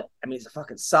solid. I mean, he's a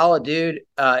fucking solid dude.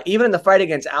 Even in the fight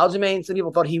against Aljamain, some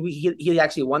people thought he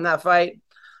actually won that fight.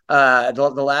 The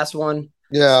last one.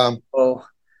 Yeah. Oh,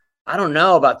 I don't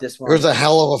know about this one. It was a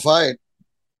hell of a fight.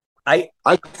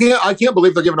 I can't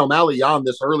believe they're giving O'Malley Yan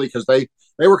this early, because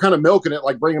they were kind of milking it,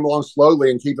 like bring him along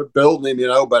slowly and keep it building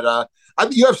him, But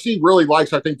UFC really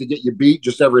likes, I think, to get you beat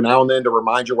just every now and then to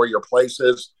remind you where your place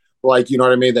is. Like, you know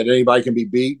what I mean? That anybody can be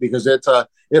beat, because it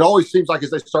always seems like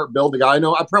as they start building, I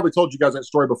know I probably told you guys that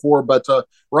story before, but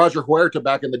Roger Huerta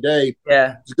back in the day,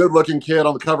 yeah, he's a good looking kid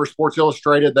on the cover of Sports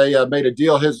Illustrated. They made a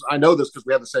deal. I know this because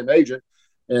we have the same agent,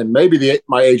 and maybe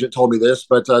my agent told me this,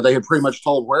 but they had pretty much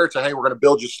told Huerta, hey, we're going to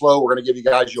build you slow. We're going to give you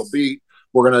guys you'll beat.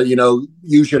 We're going to,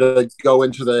 use you to go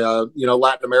into the,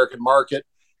 Latin American market.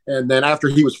 And then after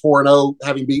he was 4-0,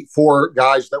 having beat 4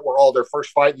 guys that were all their first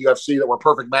fight in the UFC that were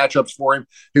perfect matchups for him,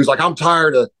 he was like, I'm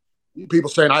tired of people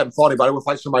saying I haven't fought anybody. I want to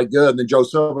fight somebody good. And then Joe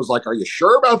Silva was like, are you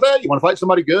sure about that? You want to fight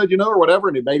somebody good, or whatever?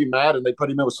 And it made him mad, and they put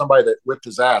him in with somebody that whipped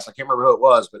his ass. I can't remember who it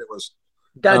was, but it was.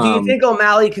 Now, do you think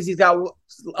O'Malley, because he's got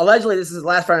allegedly this is his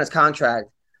last fight on his contract,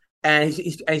 and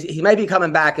he might be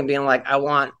coming back and being like, I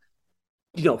want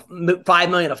 $5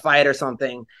 million a fight or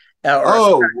something.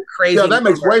 Crazy. Yeah, that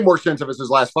makes way more sense if it's his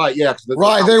last fight. Yeah,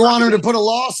 right. They want him to put a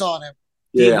loss on him.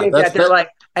 Do you think that they're like,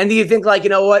 and do you think like,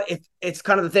 if it's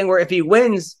kind of the thing where if he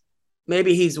wins,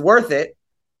 maybe he's worth it,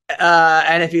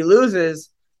 and if he loses,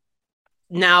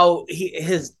 now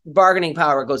his bargaining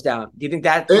power goes down. Do you think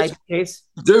that might be the case?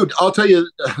 Dude, I'll tell you,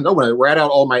 no one rat out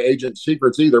all my agent's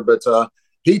secrets either, but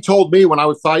he told me when I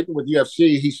was fighting with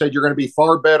UFC, he said you're going to be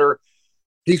far better.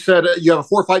 He said, you have a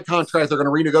 4-fight contract. They're going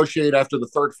to renegotiate after the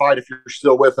 3rd fight if you're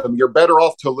still with them. You're better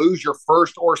off to lose your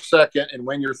 1st or 2nd and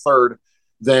win your 3rd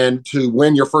than to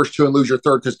win your first 2 and lose your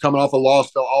 3rd, because coming off a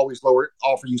loss, they'll always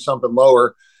offer you something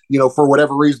lower. For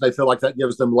whatever reason, they feel like that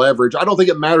gives them leverage. I don't think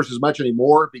it matters as much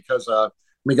anymore because,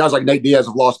 guys like Nate Diaz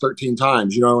have lost 13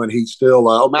 times, and he's still,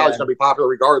 O'Malley's going to be popular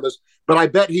regardless. But I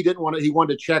bet he wanted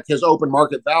to check his open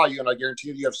market value. And I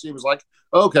guarantee the UFC was like,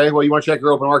 okay, well, you want to check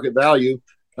your open market value?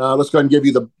 Let's go ahead and give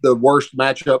you the worst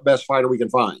matchup, best fighter we can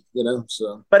find,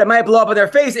 So, but it might blow up in their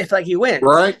face if he wins,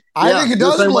 right? I think it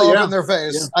does blow up in their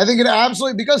face. Yeah. I think it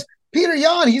absolutely, because Peter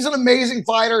Yan, he's an amazing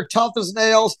fighter, tough as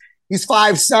nails. He's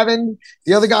 5'7".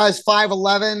 The other guy's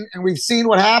 5'11", and we've seen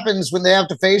what happens when they have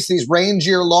to face these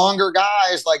rangier, longer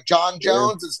guys like John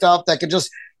Jones and stuff that can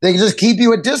just keep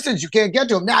you at distance. You can't get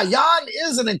to him. Now, Yan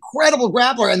is an incredible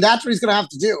grappler, and that's what he's going to have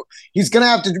to do. He's going to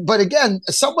have to, but again,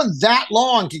 someone that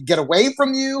long can get away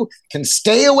from you, can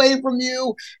stay away from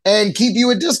you, and keep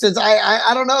you at distance.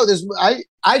 I don't know.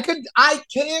 I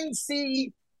can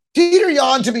see Peter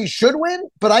Yan to me should win,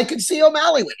 but I could see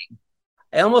O'Malley winning.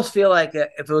 I almost feel like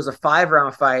if it was a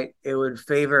 5-round fight, it would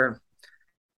favor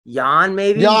Yan,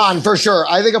 maybe. Yan, for sure.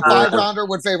 I think a 5-rounder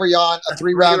would favor Yan. A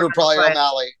 3-rounder probably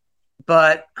O'Malley.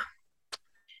 But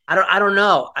I don't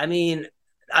know. I mean,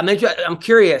 I'm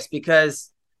curious because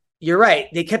you're right.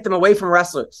 They kept him away from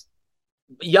wrestlers.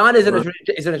 Yan isn't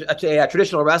a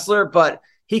traditional wrestler, but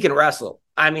he can wrestle.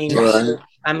 I mean,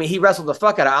 he wrestled the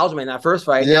fuck out of Aljamain in that first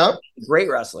fight. Yep. Great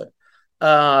wrestler. Do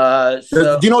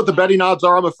you know what the betting odds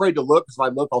are? I'm afraid to look, because if I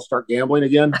look, I'll start gambling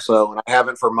again. So, and I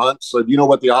haven't for months. So, do you know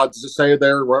what the odds say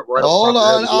there? Right Hold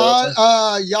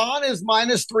on. Yan is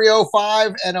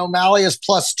 -305 and O'Malley is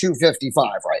 +255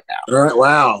 right now. All right.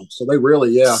 Wow. So they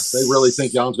really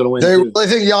think Yan's going to win. They really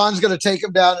think Yan's going to take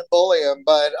him down and bully him.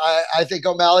 But I think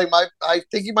O'Malley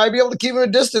he might be able to keep him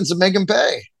at distance and make him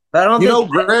pay. But I don't think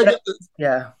Greg.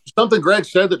 Yeah. Something Greg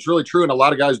said that's really true, and a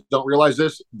lot of guys don't realize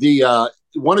this.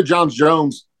 One of John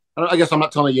Jones, I guess I'm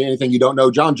not telling you anything you don't know.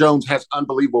 John Jones has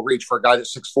unbelievable reach for a guy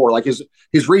that's 6'4". Like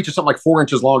his reach is something like 4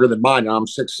 inches longer than mine, and I'm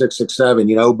 6'6",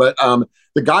 6'7", But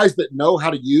the guys that know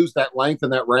how to use that length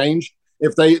and that range,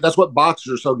 that's what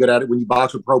boxers are so good at it when you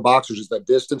box with pro boxers, is that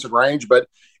distance and range. But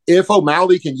if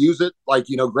O'Malley can use it, like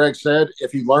Greg said,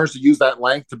 if he learns to use that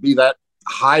length to be that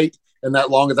height and that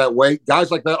long at that weight,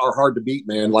 guys like that are hard to beat,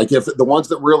 man. Like if the ones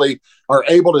that really are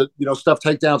able to, stuff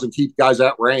takedowns and keep guys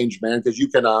at range, man, because you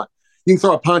can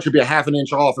throw a punch and be a half an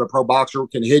inch off, and a pro boxer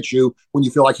can hit you when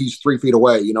you feel like he's 3 feet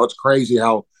away. It's crazy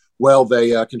how well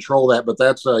they control that. But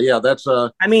that's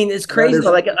I mean, it's crazy.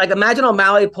 Like imagine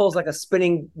O'Malley pulls like a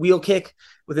spinning wheel kick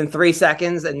within 3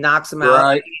 seconds and knocks him out.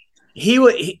 Right. He'll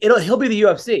be the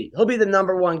UFC. He'll be the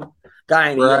number one guy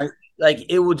in the UFC. Like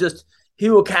he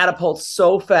will catapult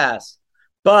so fast.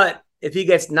 But if he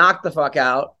gets knocked the fuck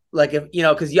out, like if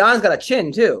because Jan's got a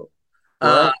chin too.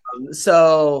 Right.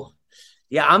 So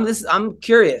yeah, I'm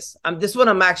curious. I'm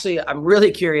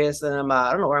really curious, and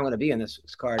I don't know where I'm going to be in this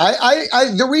card.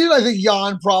 The reason I think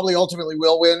Jan probably ultimately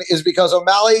will win is because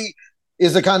O'Malley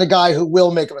is the kind of guy who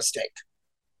will make a mistake.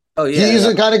 Oh yeah, he's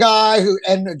the kind of guy who,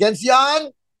 and against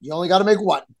Jan, you only got to make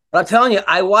one. But I'm telling you,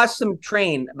 I watched him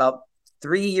train about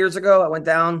 3 years ago. I went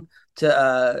down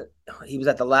to he was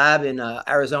at the lab in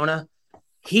Arizona.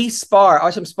 I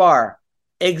watched him spar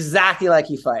exactly like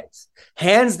he fights,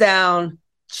 hands down,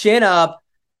 chin up.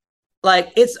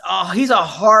 Like he's a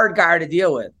hard guy to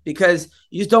deal with because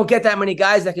you just don't get that many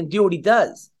guys that can do what he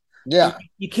does. Yeah,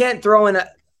 you can't throw in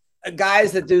a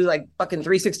guys that do like fucking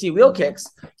 360 wheel kicks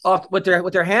off with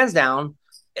their hands down.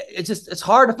 It's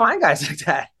hard to find guys like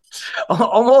that.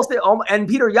 And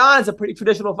Peter Yan's a pretty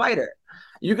traditional fighter.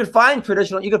 You could find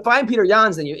Peter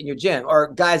Yan's in your gym,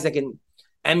 or guys that can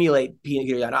emulate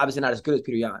Peter Yan. Obviously not as good as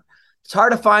Peter Yan. It's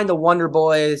hard to find the Wonder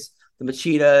Boys, the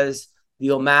Machitas,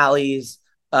 the O'Malleys,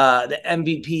 the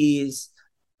MVPs,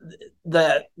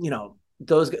 those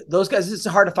guys. It's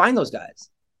hard to find those guys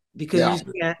because you just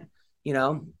can't, you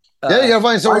gotta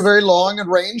find someone very long and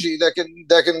rangy that can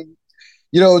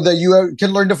that you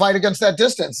can learn to fight against that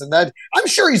distance. And that I'm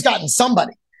sure he's gotten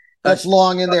somebody that's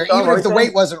long in there, even if the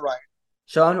weight wasn't right.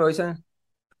 Sean, what are you saying?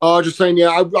 Just saying, yeah,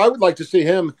 I would like to see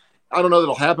him. I don't know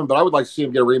that'll happen, but I would like to see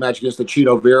him get a rematch against the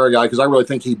Cheeto Vera guy because I really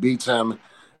think he beats him in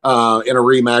a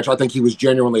rematch. I think he was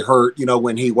genuinely hurt,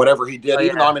 when whatever he did,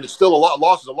 even though, I mean, it's still a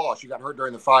loss is a loss. You got hurt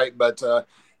during the fight, but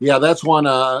yeah, that's one.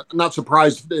 Not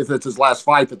surprised if it's his last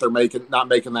fight that they're not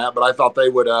making that, but I thought they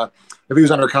would, if he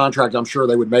was under contract, I'm sure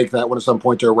they would make that one at some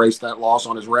point to erase that loss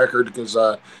on his record because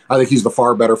I think he's the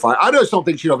far better fighter. I just don't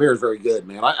think Cheeto Vera is very good,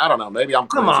 man. I don't know. Maybe I'm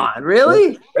crazy. Come on,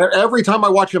 really? Every time I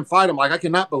watch him fight, I'm like, I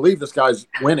cannot believe this guy's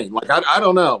winning. Like, I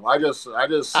don't know. I'm with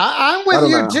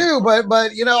you too, but I'm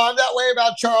that way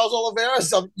about Charles Oliveira.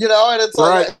 And it's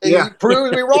like he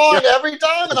proves me wrong every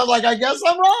time, and I'm like, I guess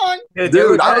I'm wrong,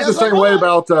 dude. I was the same way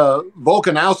about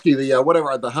Volkanovski, the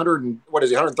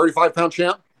 135-pound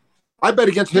champ. I bet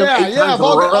against him 8 times in a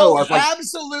row. I was like,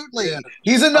 absolutely.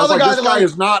 He's another guy. This guy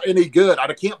is not any good.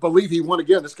 I can't believe he won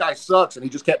again. This guy sucks, and he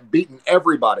just kept beating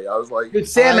everybody. I was like, dude,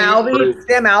 Sam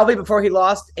Alvey, before he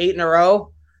lost 8 in a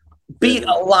row, beat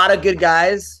a lot of good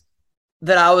guys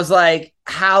that I was like,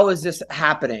 how is this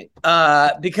happening?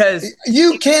 Because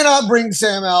you cannot bring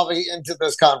Sam Alvey into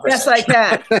this conversation. Yes, I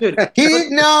can.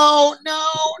 Dude. No,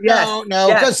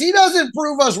 because he doesn't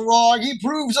prove us wrong. He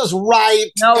proves us right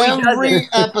every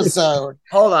episode.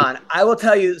 Hold on. I will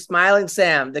tell you, Smiling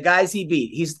Sam, the guys he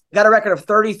beat, he's got a record of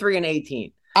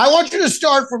 33-18. I want you to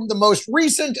start from the most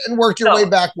recent and work your way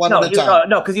back one at a time.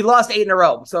 No, because he lost 8 in a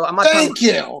row. So I'm not. Thank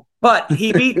you. But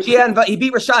he beat he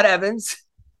beat Rashad Evans.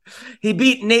 He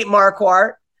beat Nate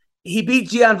Marquardt. He beat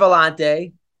Gian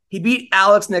Vellante. He beat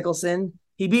Alex Nicholson.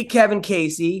 He beat Kevin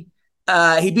Casey.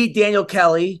 He beat Daniel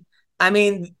Kelly. I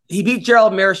mean, he beat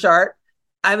Gerald Mearshart.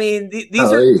 I mean,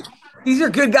 these are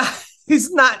good guys.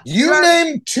 He's not. You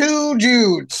named 2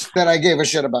 dudes that I gave a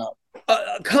shit about.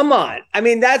 Come on. I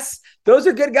mean, those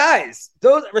are good guys.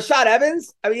 Rashad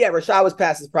Evans. I mean, yeah, Rashad was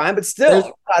past his prime, but still,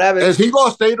 Rashad Evans. Has he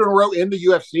lost 8 in a row in the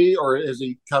UFC, or has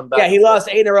he come back? Yeah, he lost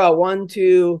 8 in a row. 1,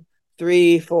 2,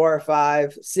 3, 4,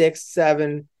 5, 6,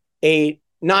 7, 8,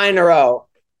 9 in a row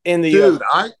in the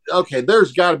UFC. Okay,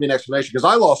 there's got to be an explanation because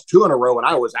I lost 2 in a row and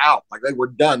I was out. Like they were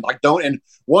done. Like and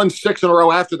won 6 in a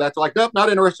row after that. Like, nope, not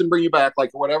interested in bringing you back, like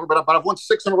whatever. But I've won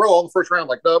 6 in a row all the first round.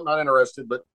 Like, nope, not interested.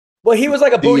 But he was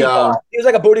like a booty call. He was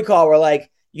like a booty call where like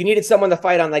you needed someone to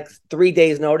fight on like 3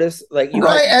 days notice. Like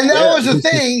right. And that was the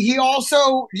thing. He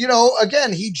also,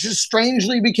 again, he just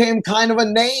strangely became kind of a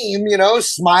name,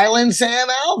 Smiling Sam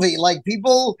Alvey. Like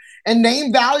people, and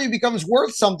name value becomes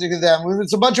worth something to them. When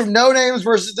it's a bunch of no names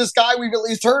versus this guy we've at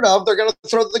least heard of, they're going to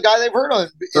throw the guy they've heard of.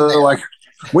 Like,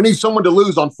 we need someone to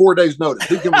lose on 4 days notice.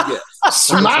 Who can we get?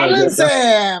 Smiling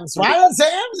Sam. Smiling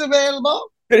Sam's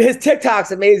available. But his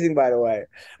TikTok's amazing, by the way,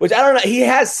 which I don't know. He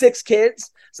has 6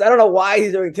 kids. So I don't know why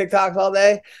he's doing TikToks all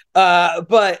day,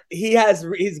 but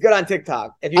he's good on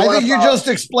TikTok. I think you just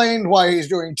explained why he's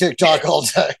doing TikTok all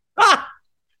day.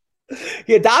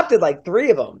 He adopted like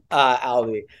 3 of them,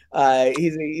 Albie.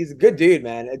 He's a good dude,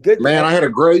 man. A good Man, I had a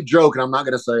great joke, and I'm not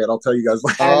going to say it. I'll tell you guys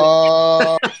later.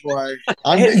 Oh boy!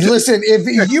 Listen,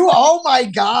 if you, oh my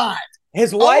God,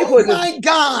 his wife was. Oh my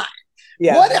God!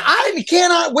 Yeah. What? I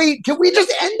cannot wait. Can we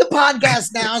just end the podcast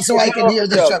now so I can hear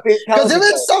this joke? Because if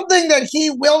it's something that he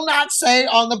will not say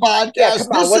on the podcast,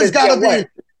 this has got to be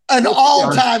an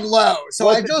all-time low.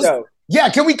 So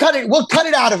can we cut it? We'll cut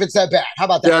it out if it's that bad. How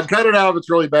about that? Yeah, cut it out if it's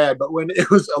really bad. But when it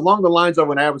was along the lines of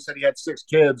when Adam said he had 6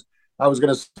 kids, I was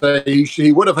going to say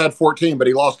he would have had 14, but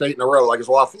he lost 8 in a row. Like his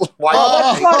wife. That's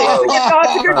funny.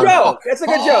 That's a good joke. That's a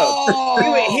good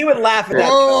joke. He would laugh at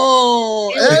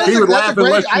that. He would laugh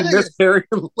unless she miscarried,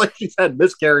 unless she's had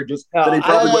miscarriages. Then he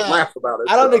probably wouldn't laugh about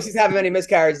it. I don't think she's having any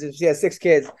miscarriages if she has 6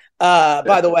 kids.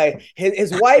 By the way,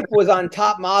 his wife was on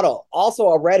Top Model, also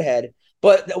a redhead,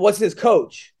 but was his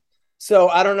coach. So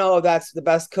I don't know if that's the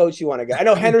best coach you want to get. I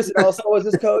know Henderson also was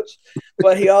his coach,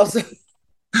 but he also.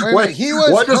 Wait, he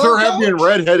was. What does her being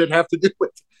redheaded have to do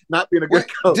with not being a good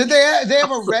coach? Did they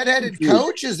have a redheaded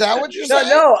coach? Is that what you're saying?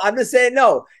 No, I'm just saying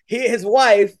no. His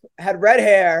wife had red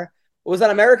hair, was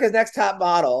on America's Next Top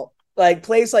Model, like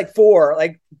placed like 4,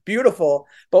 like beautiful,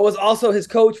 but was also his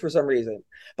coach for some reason.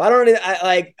 But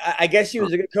I guess she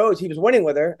was a good coach. He was winning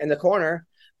with her in the corner.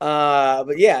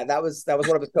 But yeah, that was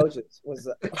one of his coaches. Was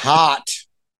hot.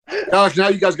 Gosh, now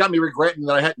you guys got me regretting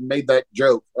that I hadn't made that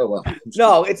joke. Oh well.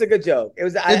 No, it's a good joke.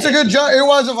 It's a good joke. It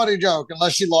was a funny joke,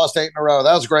 unless she lost 8 in a row.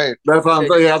 That was great. That's what I'm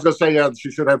saying. I was gonna say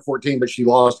she should have 14, but she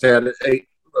had 8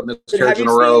 miscarriages in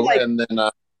a row, and then.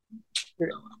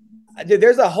 Dude,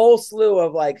 there's a whole slew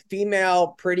of like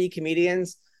female pretty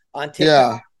comedians on TikTok.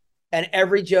 Yeah. And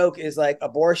every joke is like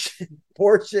abortion,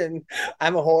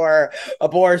 I'm a whore,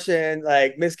 abortion,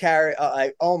 like miscarriage.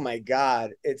 Like, oh my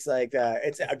God. It's like,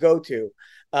 it's a go-to.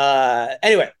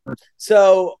 Anyway,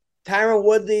 so Tyron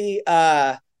Woodley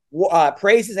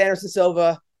praises Anderson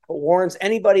Silva, but warns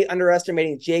anybody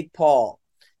underestimating Jake Paul.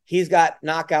 He's got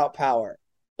knockout power.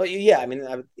 But yeah, I mean,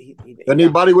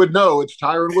 anybody would know it's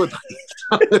Tyron Woodley.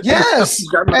 Yes.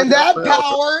 And that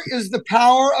power is the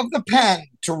power of the pen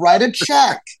to write a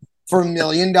check for $1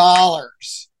 million.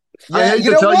 I hate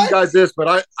to tell you guys this,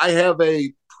 but I have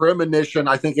a premonition.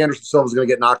 I think Anderson Silva is going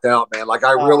to get knocked out, man. Like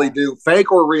I really do.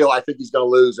 Fake or real, I think he's going to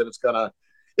lose, and it's going to.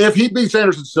 If he beats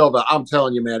Anderson Silva, I'm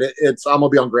telling you, man, I'm going to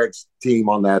be on Greg's team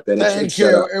on that. Then thank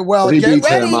you. Well,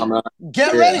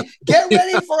 get ready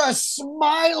for a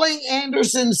smiling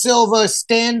Anderson Silva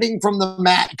standing from the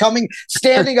mat,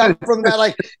 standing up from the mat.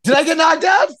 Like, did I get knocked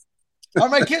out? Are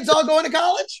my kids all going to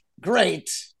college? Great.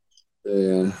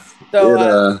 Yeah.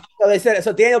 So they said it.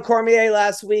 So Daniel Cormier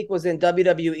last week was in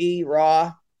WWE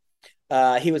Raw.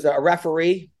 He was a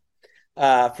referee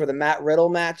for the Matt Riddle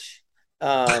match.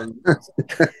 Of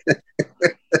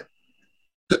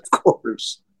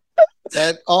course.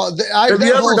 That whole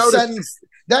sentence.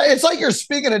 It's like you're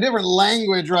speaking a different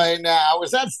language right now.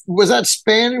 Was that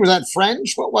Spanish? Was that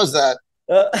French? What was that?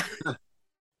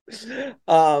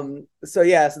 So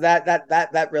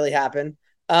that really happened.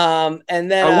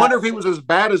 And then I wonder if he was as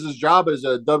bad as his job as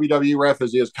a WWE ref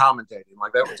as he is commentating.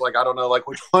 Like that was like, I don't know, like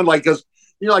which one, like, because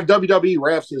like WWE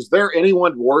refs, is there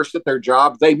anyone worse at their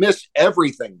job? They miss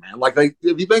everything, man. Like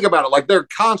if you think about it, like they're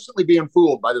constantly being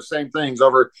fooled by the same things.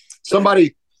 Over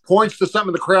somebody points to something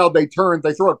in the crowd, they turn,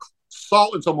 they throw a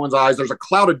salt in someone's eyes. There's a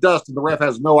cloud of dust, and the ref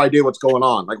has no idea what's going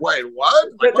on. Like, wait, what?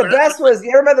 Like, the best was,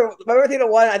 you remember Theater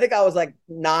One? I think I was like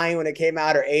 9 when it came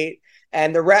out, or 8,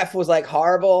 and the ref was like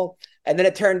horrible. And then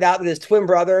it turned out that his twin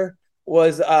brother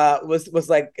was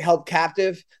like held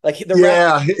captive. Like the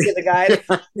ref, the guy.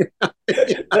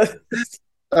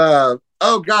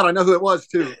 Oh God, I know who it was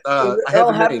too. Earl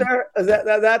Hebner? Is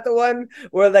that the one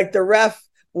where like the ref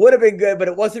would have been good, but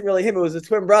it wasn't really him. It was his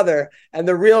twin brother, and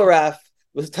the real ref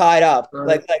was tied up.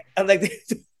 Like.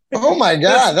 Oh my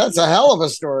God, that's a hell of a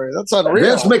story. That's unreal.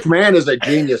 Vince McMahon is a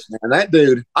genius, man. That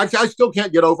dude, I still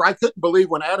can't get over. I couldn't believe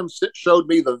when Adam showed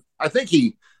me I think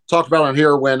he talked about on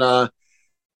here when the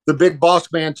big boss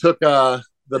man took the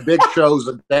Big Show's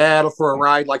dad for a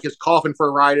ride, like his coffin for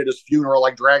a ride at his funeral,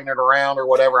 like dragging it around or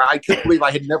whatever. I couldn't believe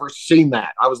I had never seen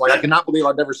that. I was like, I cannot believe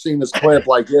I've never seen this clip.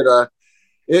 Like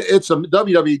it's a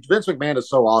WWE. Vince McMahon is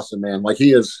so awesome, man. Like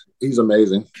he's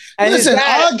amazing. And listen,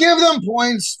 I'll give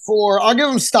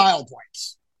them style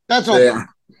points. That's what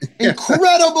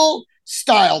incredible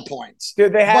style points.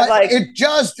 Dude, they had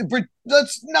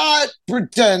let's not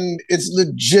pretend it's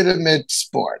legitimate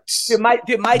sports. Dude,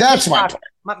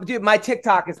 my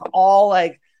TikTok is all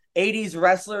like 80s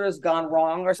wrestlers gone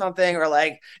wrong or something, or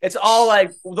like it's all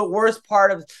like the worst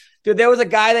part of. Dude, there was a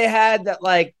guy they had that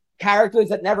like characters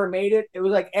that never made it. It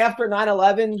was like after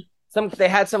 9/11, they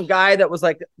had some guy that was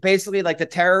like basically like the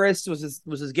terrorist was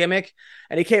his gimmick,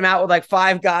 and he came out with like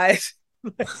 5 guys.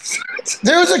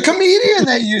 There was a comedian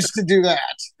that used to do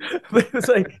that. But it was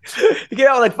like he came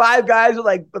out with like 5 guys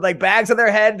with bags on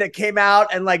their head that came out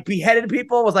and like beheaded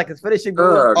people. Was like his finishing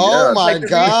move. Oh my Like,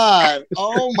 God!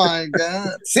 Oh my God!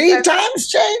 See, times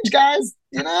change, guys.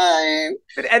 You know,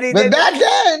 but back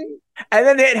then, and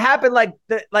then it happened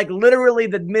like literally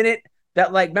the minute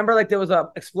that like remember like there was a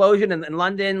explosion in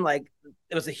London, like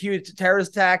it was a huge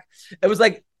terrorist attack. It was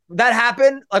like that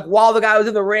happened like while the guy was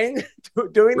in the ring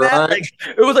doing that. Like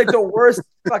it was like the worst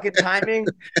fucking timing.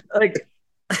 Like,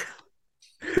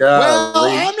 well,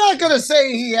 I'm not gonna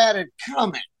say he had it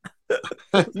coming,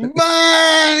 but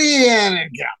he had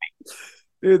it coming.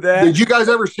 Dude, did you guys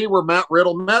ever see where Matt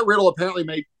Riddle apparently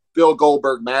made Bill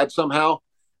Goldberg mad somehow?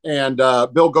 And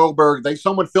Bill Goldberg,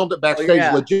 someone filmed it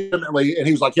backstage legitimately, and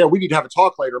he was like, "Yeah, we need to have a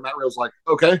talk later." Matt Riddle's like,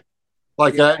 "Okay,"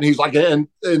 like that, and he's like, and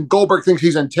Goldberg thinks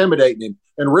he's intimidating him,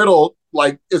 and Riddle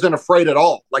like isn't afraid at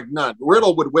all, like none.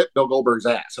 Riddle would whip Bill Goldberg's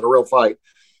ass in a real fight,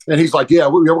 and he's like, "Yeah,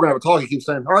 we're gonna have a talk." He keeps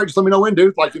saying, "All right, just let me know when,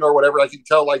 dude," like or whatever. Like you can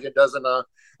tell, like it doesn't.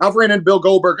 I've ran into Bill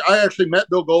Goldberg. I actually met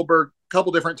Bill Goldberg a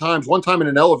couple different times. One time in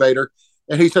an elevator,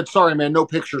 and he said, "Sorry, man, no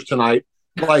pictures tonight."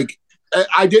 Like.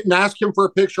 I didn't ask him for a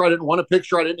picture. I didn't want a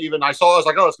picture. I was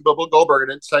like, "Oh, it's Bill Goldberg."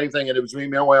 I didn't say anything. And it was me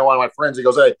and one of my friends. He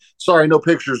goes, "Hey, sorry, no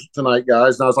pictures tonight,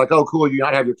 guys." And I was like, "Oh, cool. You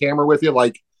not have your camera with you?"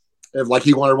 Like, if like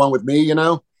he wanted one with me, you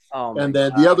know? Oh, and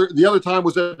then the other time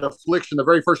was at Affliction, the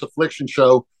very first Affliction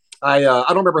show. I don't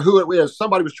remember who it was.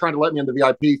 Somebody was trying to let me in the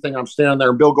VIP thing. I'm standing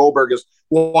there and Bill Goldberg is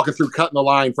walking through, cutting the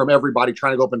line from everybody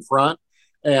trying to go up in front.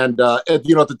 And, at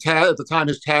the time,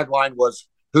 his tagline was,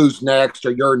 "Who's next?"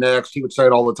 or "You're next." He would say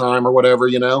it all the time or whatever,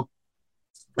 you know?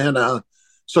 And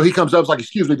so he comes up, like,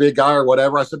 "Excuse me, big guy," or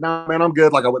whatever. I said, "No, man, I'm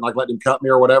good." Like I wouldn't like let him cut me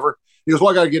or whatever. He goes,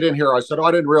 "Well, I got to get in here." I said, "Oh,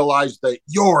 I didn't realize that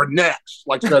you're next."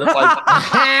 Like said it like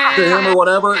to him or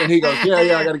whatever. And he goes, yeah,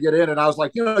 I got to get in. And I was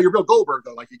like, "You're Bill Goldberg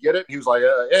though. Like you get it?" And he was like,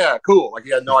 "Yeah, cool." Like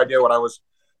he had no idea what I was.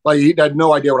 Like he had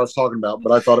no idea what I was talking about,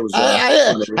 but I thought it was.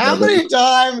 How many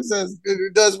times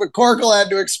does McCorkle had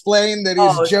to explain that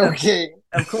he's joking?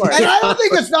 Of course. And I don't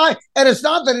think it's not, and it's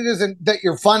not that it isn't that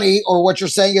you're funny or what you're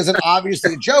saying isn't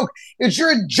obviously a joke. It's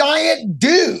you're a giant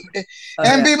dude.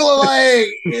 And people are like,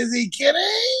 "Is he kidding?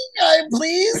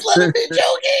 Please let him be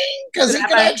joking." Because he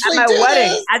can actually do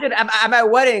this. At my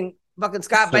wedding, fucking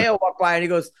Scott Baio walked by and he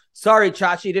goes, "Sorry,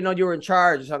 Chachi, didn't know you were in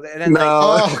charge," or something. And then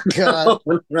oh God,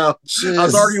 no. I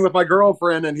was arguing with my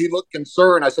girlfriend and he looked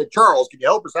concerned. I said, "Charles, can you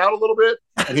help us out a little bit?"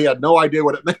 And he had no idea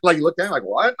what it meant. Like he looked at me like,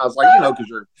 "What?" I was like, because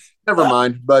you're never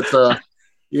mind. But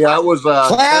yeah, it was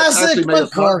classic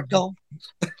McCorkle.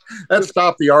 That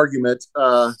stopped the argument.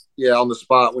 On the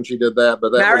spot when she did that.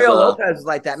 But that Mario Lopez was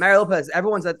like that. Mario Lopez.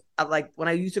 Everyone's like when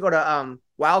I used to go to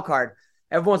Wild Card.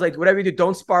 Everyone's like, "Whatever you do,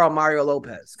 don't spar on Mario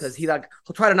Lopez because he'll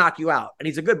try to knock you out, and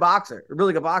he's a good boxer, a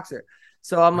really good boxer."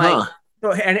 So I'm like,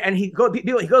 and he goes to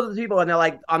the people, and they're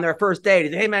like on their first date,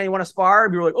 he's like, "Hey man, you want to spar?"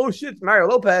 And people are like, "Oh shit, it's Mario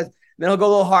Lopez." And then he'll go a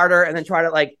little harder, and then try to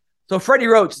like. So Freddie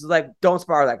Roach is like, "Don't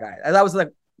spar that guy." And that was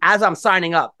like as I'm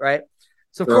signing up, right?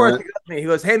 So of course he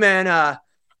goes, "Hey man,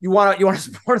 you want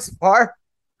to spar?"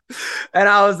 And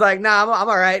I was like, "Nah, I'm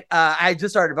all right. I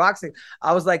just started boxing."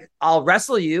 I was like, "I'll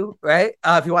wrestle you, right?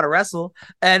 If you want to wrestle."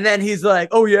 And then he's like,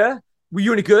 "Oh yeah, were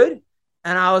you any good?"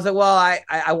 And I was like, "Well,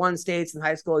 I won states in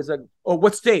high school." He's like, "Oh,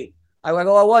 what state?" I was like,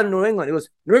 "Oh, I won in New England." He goes,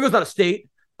 "New England's not a state."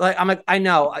 Like I'm like, "I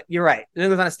know, you're right. New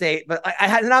England's not a state." But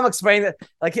and I'm explaining that.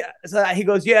 Like, so he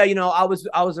goes, "Yeah, I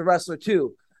was a wrestler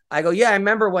too." I go, "Yeah, I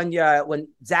remember when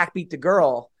Zach beat the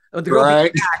girl." The girl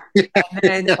right. beat Zach,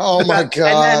 and then, oh my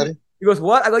God. He goes,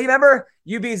 "What?" I go, "You remember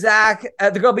you beat Zach,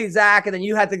 the girl beat Zach, and then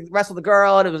you had to wrestle the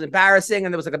girl, and it was embarrassing,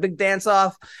 and there was like a big dance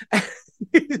off."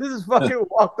 He just fucking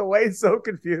walked away so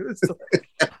confused.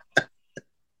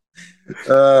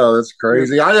 Oh, that's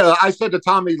crazy. I said to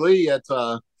Tommy Lee at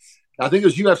I think it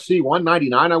was UFC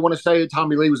 199. I want to say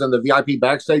Tommy Lee was in the VIP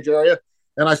backstage area,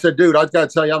 and I said, "Dude, I've got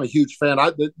to tell you, I'm a huge fan.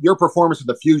 Your performance in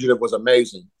The Fugitive was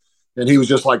amazing." And he was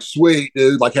just like, "Sweet,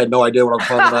 dude." Like, had no idea what I was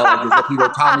talking about. Like, you know,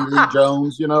 Tommy Lee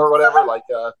Jones, or whatever. Like,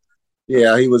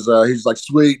 he's like,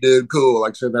 "Sweet, dude, cool."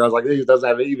 Like, sitting there, I was like, he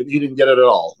didn't get it at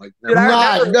all. Like,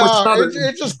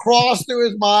 it just crossed through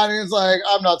his mind. He's like,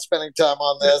 "I'm not spending time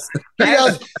on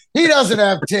this." He doesn't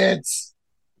have tits.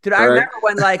 Dude, I remember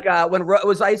when I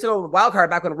used to go with Wild Card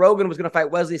back when Rogan was going to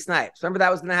fight Wesley Snipes. Remember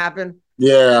that was going to happen?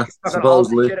 Yeah,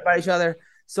 supposedly. All shit about each other.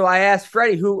 So I asked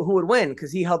Freddie who would win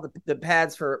because he held the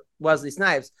pads for Wesley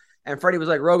Snipes. And Freddie was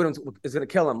like, "Rogan is going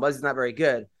to kill him. Wesley's not very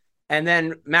good." And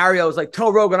then Mario was like,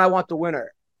 "Tell Rogan I want the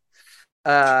winner."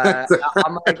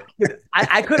 I'm like,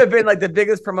 I could have been like the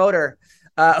biggest promoter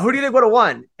Who do you think would have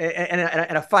won in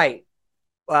a fight?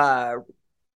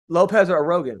 Lopez or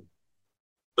Rogan?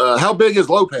 How big is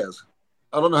Lopez?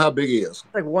 I don't know how big he is.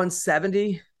 Like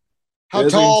 170. How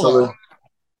tall though?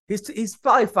 He's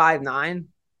probably 5'9".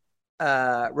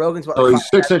 Rogan's what? Oh, he's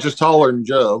 6 inches taller than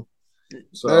Joe.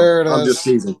 So There it I'm is. just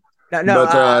teasing. No.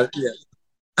 But yeah,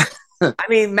 I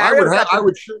mean, Mario. I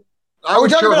would Are we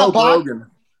talking sure about hope Rogan.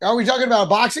 Are we talking about a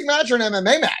boxing match or an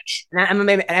MMA match? An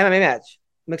MMA match.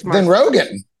 Mixed Then martial.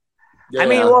 Rogan. I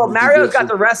mean, Yeah, well, it'd be Mario's good got to-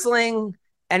 the wrestling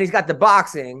and he's got the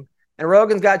boxing, and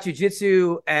Rogan's got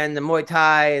jiu-jitsu and the Muay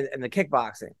Thai and the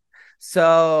kickboxing.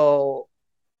 So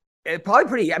it's probably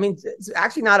pretty. I mean, it's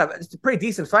actually it's a pretty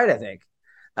decent fight, I think.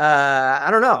 I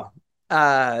don't know.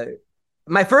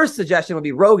 My first suggestion would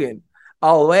be Rogan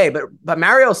all the way, but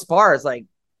Mario spars like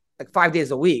 5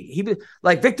 days a week. He was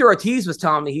like Victor Ortiz was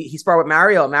telling me he sparred with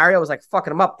Mario. Mario was like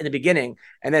fucking him up in the beginning,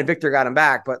 and then Victor got him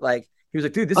back. But like he was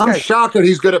like, dude, I'm guy's shocked that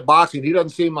he's good at boxing. He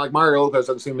doesn't seem like Mario Lopez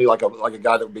doesn't seem to me like a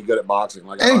guy that would be good at boxing.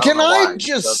 Like, And can don't know I why.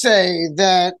 just say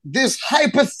that this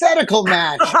hypothetical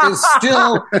match is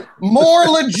still more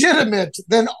legitimate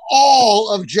than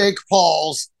all of Jake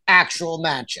Paul's actual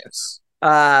matches?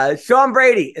 Sean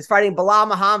Brady is fighting Bilal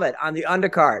Muhammad on the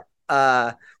undercard.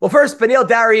 Well, first, Beneil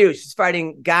Dariush is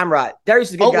fighting Gamrot. Dariush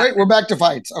is a good Oh, guy. wait, we're back to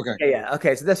fights. Okay. Yeah.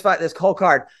 Okay. So this whole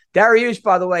card. Dariush,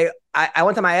 by the way, I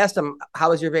one time I asked him,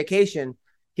 how was your vacation?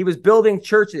 He was building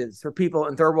churches for people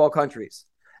in third world countries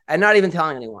and not even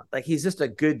telling anyone. Like, he's just a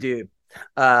good dude.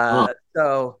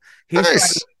 So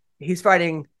he's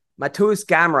fighting Matus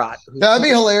Gamrot. That'd be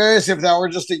hilarious if that were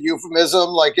just a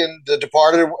euphemism, like in The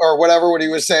Departed or whatever, when he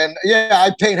was saying, yeah,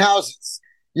 I paint houses,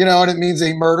 and it means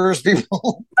he murders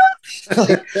people.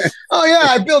 Like, oh, yeah,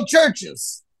 I build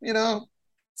churches,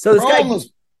 So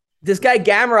this guy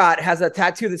Gamrot has a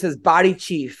tattoo that says "Body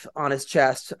Chief" on his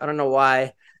chest. I don't know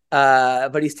why,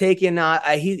 but he's taking.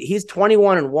 He's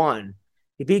 21-1.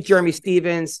 He beat Jeremy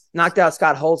Stevens, knocked out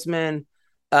Scott Holtzman,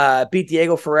 beat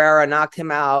Diego Ferreira, knocked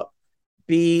him out,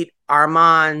 beat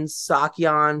Arman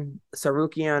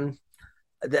Sarukian.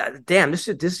 Damn, this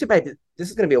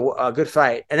is going to be a good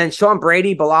fight. And then Sean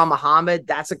Brady, Bilal Muhammad,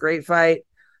 that's a great fight.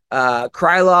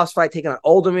 Krylov's fight taking on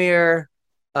Oldemir.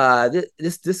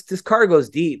 This card goes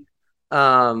deep.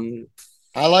 I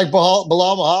like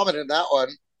Bilal Muhammad in that one.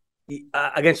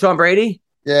 Against Sean Brady.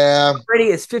 Yeah. Brady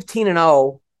is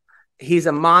 15-0. He's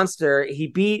a monster. He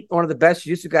beat one of the best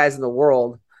jiu-jitsu guys in the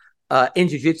world in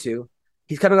jiu-jitsu.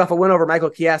 He's coming off a win over Michael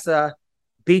Chiesa,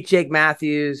 beat Jake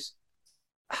Matthews.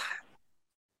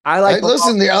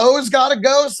 Listen, the O's got to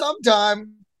go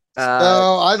sometime. So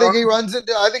I think he runs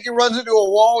into a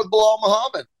wall with Bilal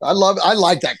Muhammad. I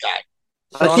like that guy.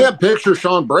 I can't picture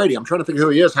Sean Brady. I'm trying to think who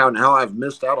he is, how I've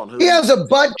missed out on who he has a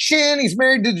butt chin. He's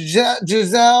married to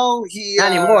Giselle.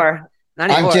 Not anymore.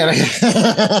 I'm kidding.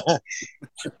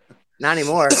 Not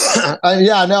anymore.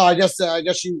 Yeah, no, I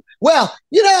guess you. Well,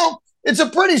 it's a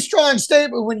pretty strong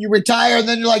statement when you retire, and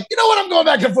then you're like, you know what, I'm going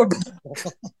back to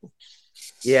football.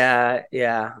 Yeah.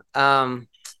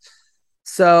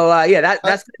 So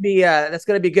that's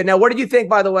gonna be good. Now, what did you think,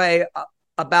 by the way,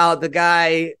 about the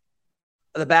guy,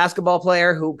 the basketball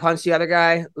player who punched the other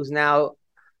guy, who's now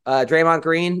Draymond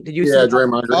Green? Did you see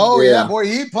Draymond Green? Oh yeah, boy,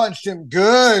 he punched him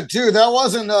good too. That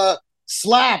wasn't a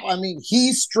slap. I mean,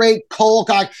 he straight cold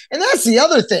cock, and that's the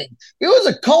other thing. It was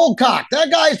a cold cock.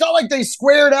 That guy. It's not like they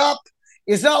squared up.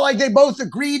 It's not like they both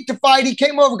agreed to fight. He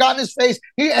came over, got in his face.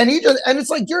 And it's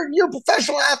like you're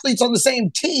professional athletes on the same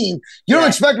team. You don't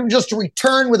expect him just to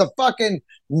return with a fucking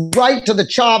right to the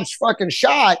chops fucking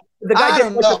shot. The guy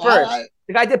did push him first.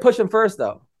 The guy did push him first,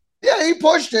 though. Yeah, he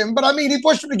pushed him, but I mean, he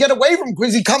pushed him to get away from him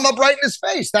because he come up right in his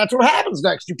face. That's what happens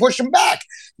next. You push him back.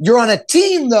 You're on a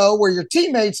team though, where your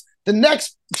teammates,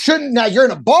 now you're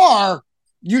in a bar,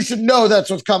 you should know that's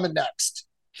what's coming next.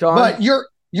 Sean? But you're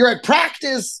at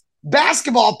practice,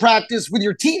 basketball practice with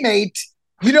your teammate.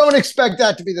 You don't expect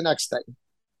that to be the next thing.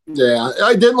 Yeah,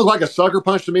 it didn't look like a sucker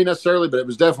punch to me necessarily, but it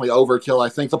was definitely overkill. I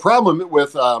think the problem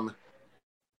with,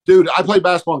 dude, I played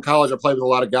basketball in college. I played with a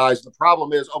lot of guys. The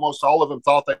problem is almost all of them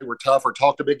thought they were tough or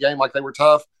talked a big game like they were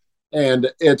tough.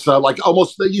 And it's like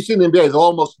almost, you see in the NBA, they'll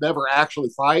almost never actually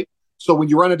fight. So when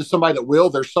you run into somebody that will,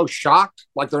 they're so shocked,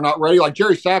 like they're not ready. Like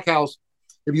Jerry Stackhouse,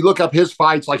 if you look up his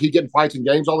fights, like he getting fights in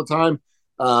games all the time.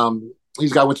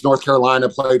 He's a guy went to North Carolina,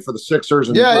 played for the Sixers.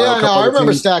 And, I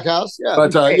remember Stackhouse. Yeah.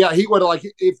 But he would like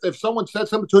if someone said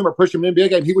something to him or pushed him in an NBA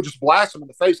game, he would just blast him in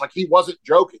the face like he wasn't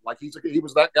joking, like he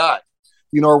was that guy,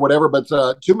 or whatever. But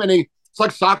too many, it's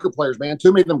like soccer players, man.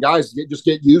 Too many of them guys just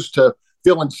get used to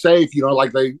feeling safe,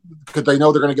 like because they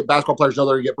know they're going to get basketball players know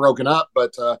they're going to get broken up.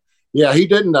 But he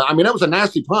didn't. I mean, that was a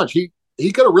nasty punch. He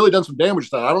he could have really done some damage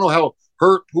to that. I don't know how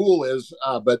hurt Poole is,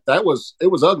 but it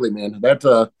was ugly, man.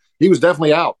 That he was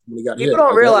definitely out when he got hit. People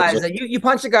don't realize that you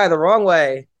punch a guy the wrong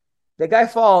way, the guy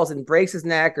falls and breaks his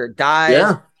neck or dies.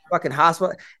 Yeah. Fucking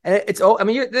hospital, and I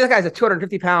mean, this guy's a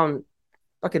 250-pound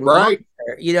fucking right.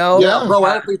 monster, you know. Yeah, pro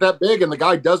athlete that big, and the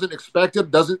guy doesn't expect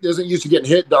it, isn't used to getting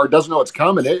hit or doesn't know it's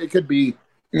coming. It could be.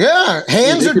 Yeah,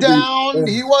 hands are down.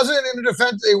 Be, he wasn't in a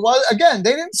defense. It was again.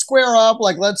 They didn't square up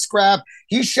like let's scrap.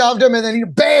 He shoved him, and then he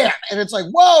bam, and it's like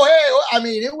whoa, hey. I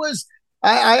mean, it was.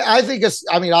 I think it's.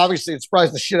 I mean, obviously, it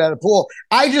surprised the shit out of Poole.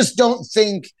 I just don't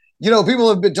think. You know, people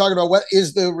have been talking about what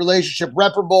is the relationship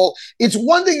reparable. It's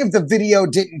one thing if the video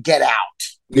didn't get out.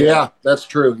 Yeah, that's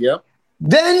true. Yep.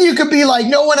 Then you could be like,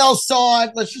 no one else saw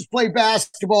it. Let's just play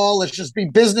basketball. Let's just be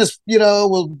business. You know,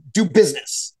 we'll do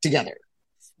business together.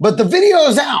 But the video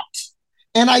is out.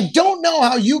 And I don't know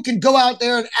how you can go out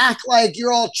there and act like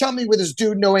you're all chummy with this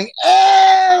dude, knowing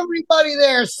everybody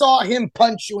there saw him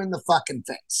punch you in the fucking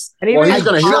face. And he's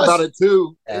going to hear about it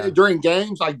too during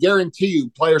games. I guarantee you,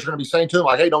 players are going to be saying to him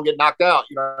like, "Hey, don't get knocked out,"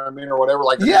 you know what I mean, or whatever.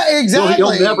 Like, yeah, exactly.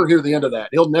 He'll never hear the end of that.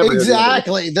 He'll never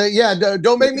exactly.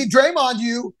 Don't make me Draymond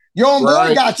you. Your own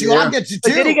boy got you. I'll get you too.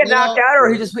 But did he get knocked out,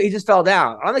 or he just fell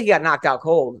down? I don't think he got knocked out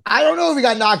cold. I don't know if he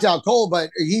got knocked out cold, but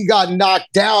he got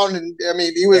knocked down, and I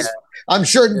mean, he was. Yeah. I'm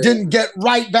sure didn't get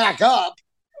right back up.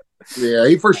 Yeah,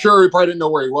 he probably didn't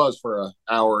know where he was for an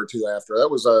hour or two after. That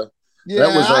was a. Yeah,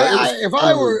 if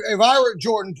I were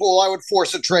Jordan Poole, I would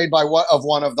force a trade by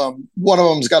one of them. One of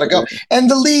them's got to go, and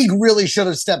the league really should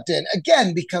have stepped in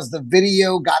again because the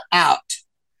video got out.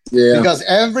 Yeah, because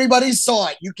everybody saw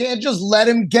it. You can't just let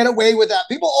him get away with that.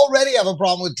 People already have a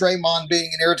problem with Draymond being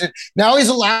an irritant. Now he's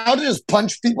allowed to just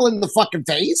punch people in the fucking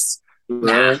face.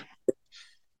 Right. Nah.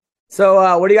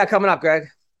 So what do you got coming up, Greg?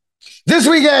 This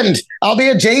weekend, I'll be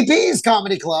at JP's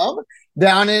Comedy Club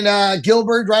down in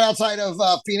Gilbert, right outside of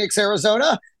Phoenix,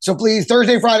 Arizona. So please,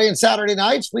 Thursday, Friday, and Saturday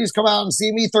nights, please come out and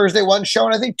see me. Thursday, one show,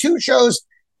 and I think 2 shows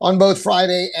on both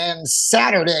Friday and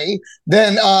Saturday.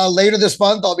 Then later this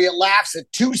month, I'll be at Laughs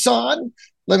at Tucson.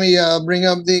 Let me bring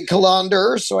up the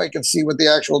calendar so I can see what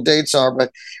the actual dates are.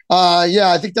 But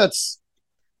I think that's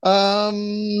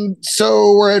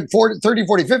so we're at 30,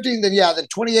 40, 15. Then then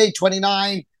 28,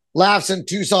 29 Laughs in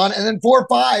Tucson, and then 4,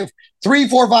 3,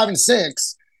 4, 5, and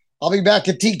 6. I'll be back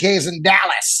at TK's in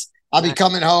Dallas. I'll be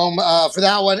coming home for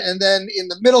that one. And then in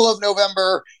the middle of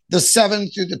November, the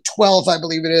 7th through the 12th, I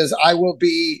believe it is, I will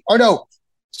be,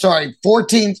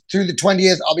 14th through the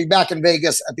 20th, I'll be back in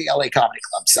Vegas at the LA Comedy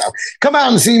Club. So come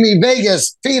out and see me.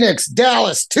 Vegas, Phoenix,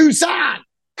 Dallas, Tucson.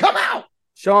 Come out.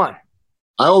 Sean.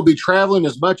 I will be traveling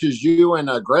as much as you and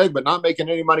Greg, but not making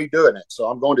any money doing it. So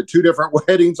I'm going to 2 different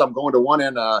weddings. I'm going to one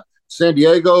in San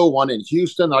Diego, one in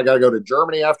Houston. I got to go to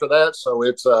Germany after that. So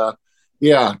it's, going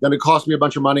to cost me a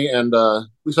bunch of money. And at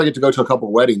least I get to go to a couple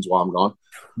of weddings while I'm gone.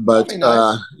 But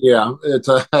nice.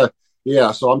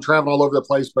 So I'm traveling all over the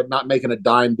place, but not making a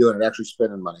dime doing it, actually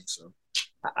spending money. So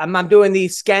I'm doing the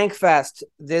Skank Fest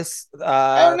this.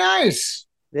 Oh, nice.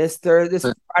 This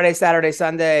Friday, Saturday,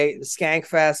 Sunday, the Skank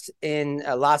Fest in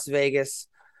Las Vegas.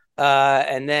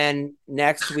 And then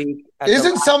next week.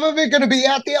 Isn't some of it going to be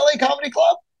at the LA Comedy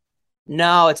Club?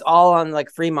 No, it's all on like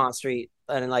Fremont Street.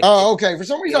 And like, oh, okay. For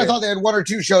some reason, I thought they had 1 or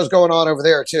 2 shows going on over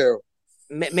there too.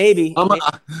 Maybe.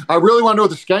 I really want to know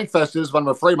what the Skank Fest is, but I'm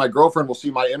afraid my girlfrild will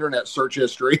see my internet search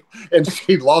history and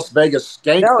see Las Vegas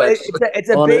Skank Fest. It's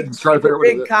a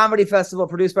big comedy festival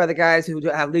produced by the guys who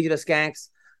have Legion of Skanks.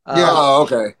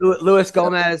 Okay. Luis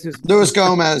Gomez. Luis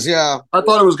Gomez, yeah. I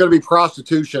thought it was going to be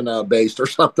prostitution based or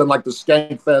something like the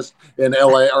Skank Fest in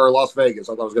LA or Las Vegas.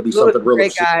 I thought it was going to be something really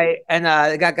great guy. And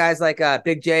they got guys like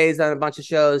Big J's on a bunch of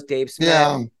shows, Dave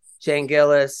Smith, Shane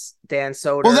Gillis, Dan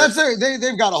Soder. Well, that's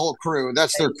they've got a whole crew.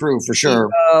 That's their crew for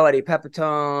sure. Eddie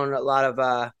Pepitone, a lot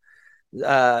of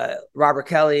Robert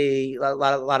Kelly, a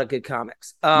lot of good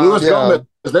comics. Luis Gomez,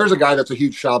 there's a guy that's a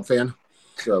huge Schaub fan.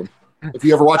 So if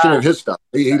you ever watch any of his stuff,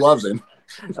 he loves him.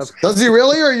 Does he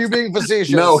really, or are you being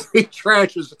facetious? No, he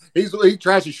trashes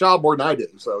Schaub more than I do.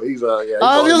 So he's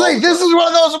I was like, this is one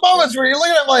of those moments where you're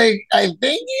looking at him like, I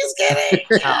think he's kidding.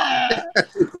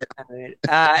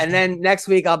 And then next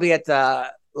week I'll be at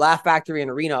the Laugh Factory in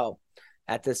Reno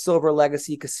at the Silver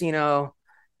Legacy Casino,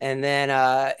 and then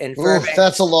in Fairbanks.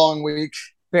 That's a long week.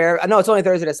 No, it's only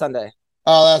Thursday to Sunday.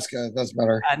 Oh, that's good. That's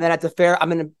better. And then at the fair,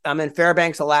 I'm in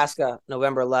Fairbanks, Alaska,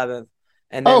 November 11th.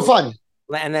 And then, fun.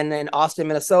 And then in Austin,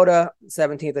 Minnesota,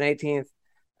 17th and 18th.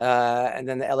 And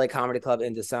then the LA Comedy Club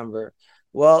in December.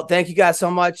 Well, thank you guys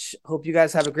so much. Hope you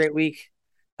guys have a great week.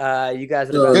 You guys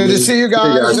are good to see you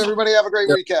guys. Everybody have a great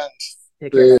weekend.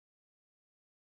 Take care.